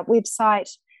the website.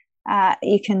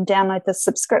 You can download the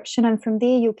subscription, and from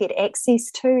there you'll get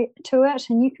access to it.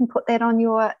 And you can put that on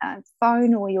your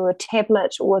phone or your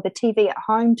tablet or the TV at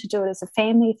home to do it as a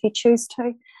family if you choose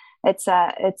to. It's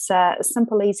a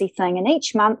simple, easy thing. And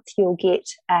each month you'll get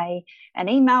an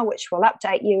email which will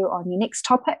update you on your next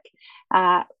topic,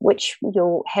 which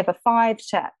you'll have a 5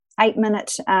 to 8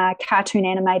 minute cartoon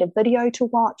animated video to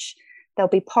watch. There'll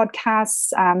be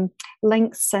podcasts,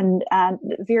 links, and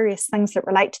various things that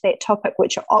relate to that topic,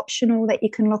 which are optional that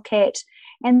you can look at.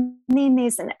 And then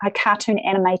there's a cartoon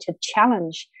animated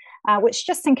challenge, which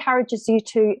just encourages you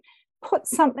to put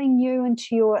something new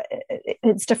into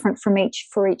it's different for each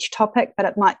topic, but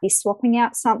it might be swapping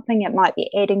out something, it might be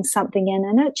adding something in,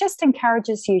 and it just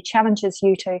challenges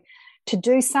you to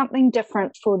do something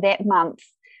different for that month,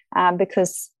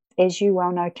 because as you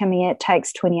well know, Kimmy, it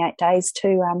takes 28 days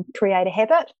to create a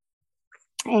habit.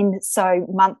 And so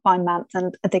month by month,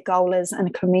 and the goal is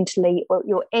incrementally,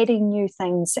 you're adding new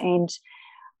things and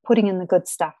putting in the good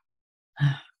stuff.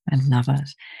 I love it.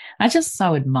 I just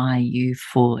so admire you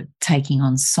for taking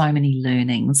on so many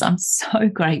learnings. I'm so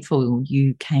grateful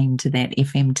you came to that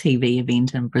FMTV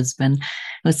event in Brisbane. It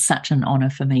was such an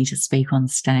honour for me to speak on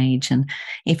stage, and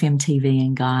FMTV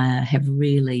and Gaia have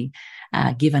really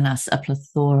given us a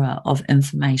plethora of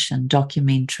information,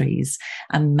 documentaries,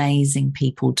 amazing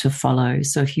people to follow.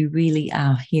 So if you really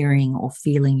are hearing or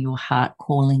feeling your heart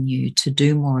calling you to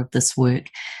do more of this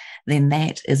work, then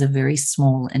that is a very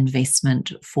small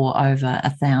investment for over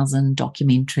 1,000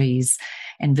 documentaries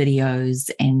and videos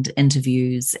and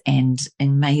interviews and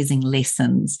amazing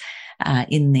lessons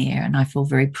in there. And I feel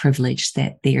very privileged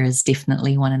that there is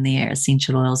definitely one in there,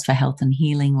 Essential Oils for Health and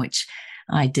Healing, which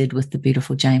I did with the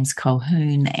beautiful James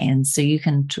Colquhoun. And so you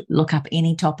can look up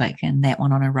any topic, and that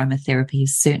one on aromatherapy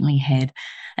has certainly had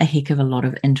a heck of a lot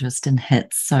of interest and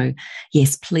hits. So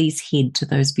yes, please head to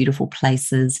those beautiful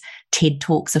places. TED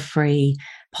Talks are free,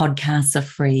 podcasts are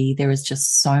free. There is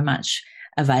just so much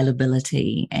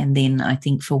availability. And then I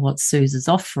think for what Suz is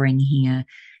offering here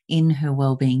in her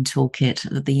Wellbeing Toolkit,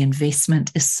 that the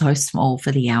investment is so small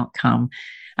for the outcome.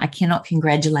 I cannot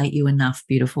congratulate you enough,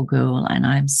 beautiful girl, and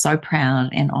I'm so proud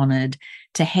and honoured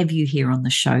to have you here on the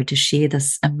show to share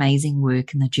this amazing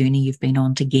work and the journey you've been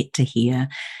on to get to here.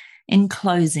 In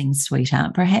closing,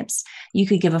 sweetheart, perhaps you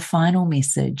could give a final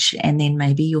message and then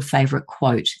maybe your favourite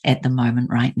quote at the moment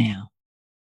right now.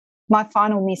 My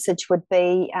final message would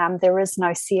be there is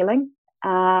no ceiling.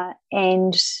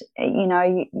 And you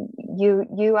know,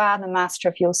 you are the master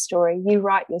of your story. You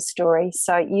write your story.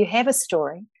 So you have a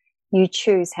story. You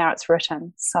choose how it's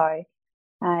written. So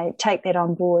take that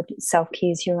on board.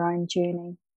 Self-care is your own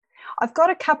journey. I've got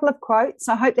a couple of quotes.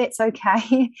 I hope that's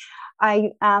okay.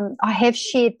 I have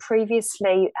shared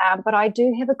previously, but I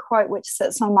do have a quote which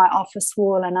sits on my office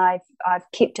wall, and I've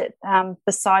kept it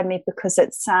beside me because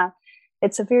it's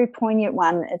it's a very poignant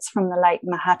one. It's from the late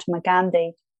Mahatma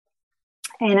Gandhi.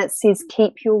 And it says,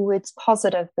 keep your words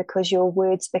positive because your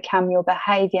words become your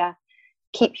behavior.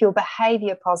 Keep your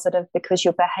behavior positive because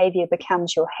your behavior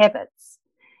becomes your habits.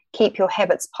 Keep your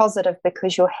habits positive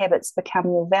because your habits become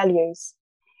your values.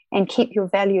 And keep your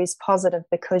values positive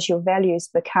because your values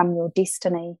become your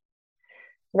destiny.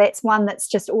 That's one that's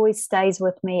just always stays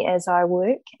with me as I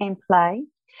work and play.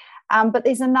 But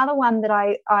there's another one that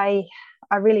I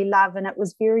really love, and it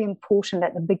was very important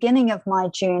at the beginning of my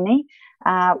journey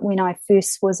when I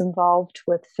first was involved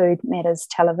with Food Matters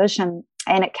Television.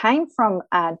 And it came from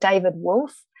David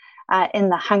Wolfe in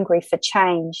The Hungry for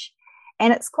Change.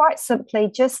 And it's quite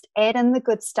simply just add in the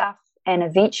good stuff, and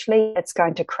eventually it's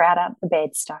going to crowd out the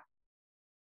bad stuff.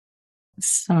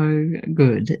 So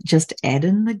good. Just add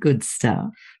in the good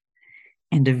stuff.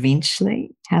 And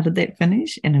eventually, how did that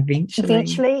finish? And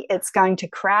eventually it's going to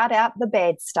crowd out the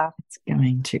bad stuff. It's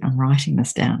going to, I'm writing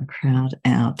this down, crowd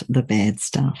out the bad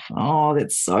stuff. Oh,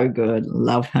 that's so good.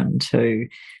 Love him too.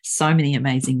 So many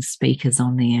amazing speakers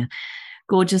on there.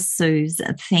 Gorgeous Suze,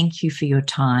 thank you for your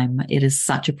time. It is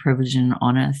such a privilege and an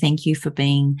honor. Thank you for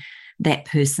being that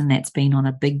person that's been on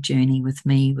a big journey with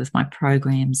me, with my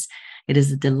programs. It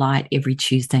is a delight every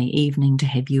Tuesday evening to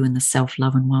have you in the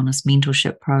Self-Love and Wellness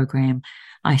Mentorship Program.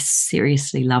 I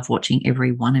seriously love watching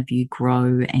every one of you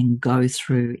grow and go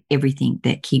through everything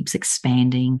that keeps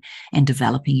expanding and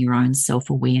developing your own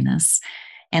self-awareness.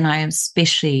 And I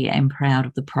especially am proud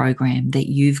of the program that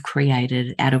you've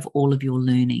created out of all of your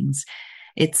learnings.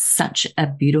 It's such a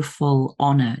beautiful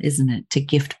honor, isn't it, to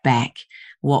gift back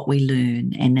what we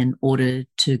learn. And in order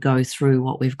to go through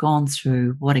what we've gone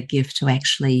through, what a gift to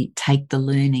actually take the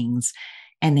learnings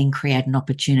and then create an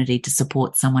opportunity to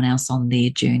support someone else on their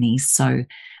journey. So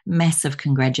massive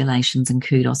congratulations and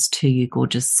kudos to you,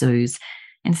 Gorgeous Suze.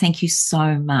 And thank you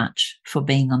so much for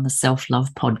being on the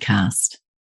Self-Love podcast.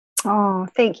 Oh,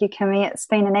 thank you, Kimmy. It's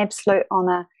been an absolute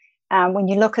honor. When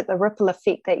you look at the ripple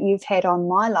effect that you've had on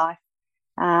my life,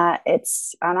 and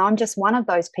I'm just one of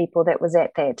those people that was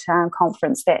at that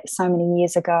conference that so many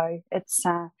years ago. It's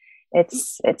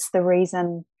the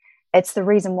reason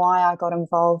why I got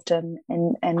involved in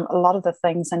a lot of the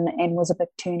things and was a big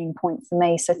turning point for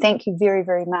me. So thank you very,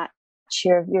 very much.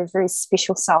 You're a very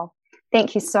special soul.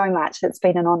 Thank you so much. It's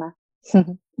been an honor.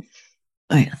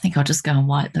 I think I'll just go and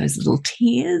wipe those little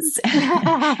tears.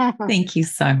 Thank you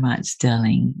so much,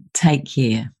 darling. Take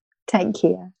care. Take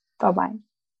care. Bye-bye.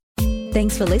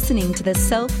 Thanks for listening to the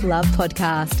Self-Love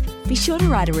Podcast. Be sure to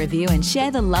write a review and share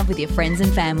the love with your friends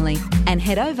and family. And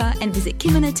head over and visit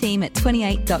Kim and her team at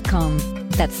 28.com.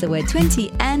 That's the word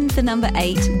 20 and the number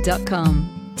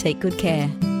 8.com. Take good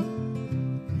care.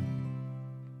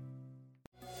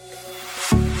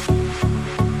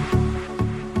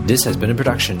 This has been a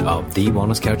production of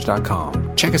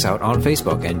TheWellnessCouch.com. Check us out on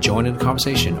Facebook and join in the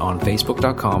conversation on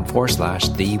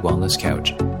Facebook.com/The Wellness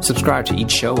Couch. Subscribe to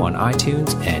each show on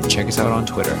iTunes and check us out on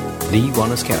Twitter. The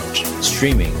Wellness Couch,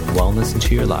 streaming wellness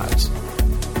into your lives.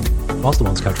 Whilst the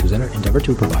Wellness Couch presenter endeavor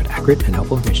to provide accurate and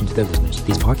helpful information to their listeners,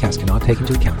 these podcasts cannot take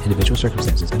into account individual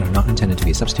circumstances and are not intended to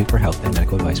be a substitute for health and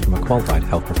medical advice from a qualified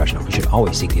health professional. You should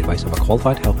always seek the advice of a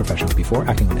qualified health professional before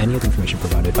acting on any of the information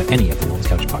provided by any of the Wellness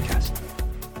Couch podcasts.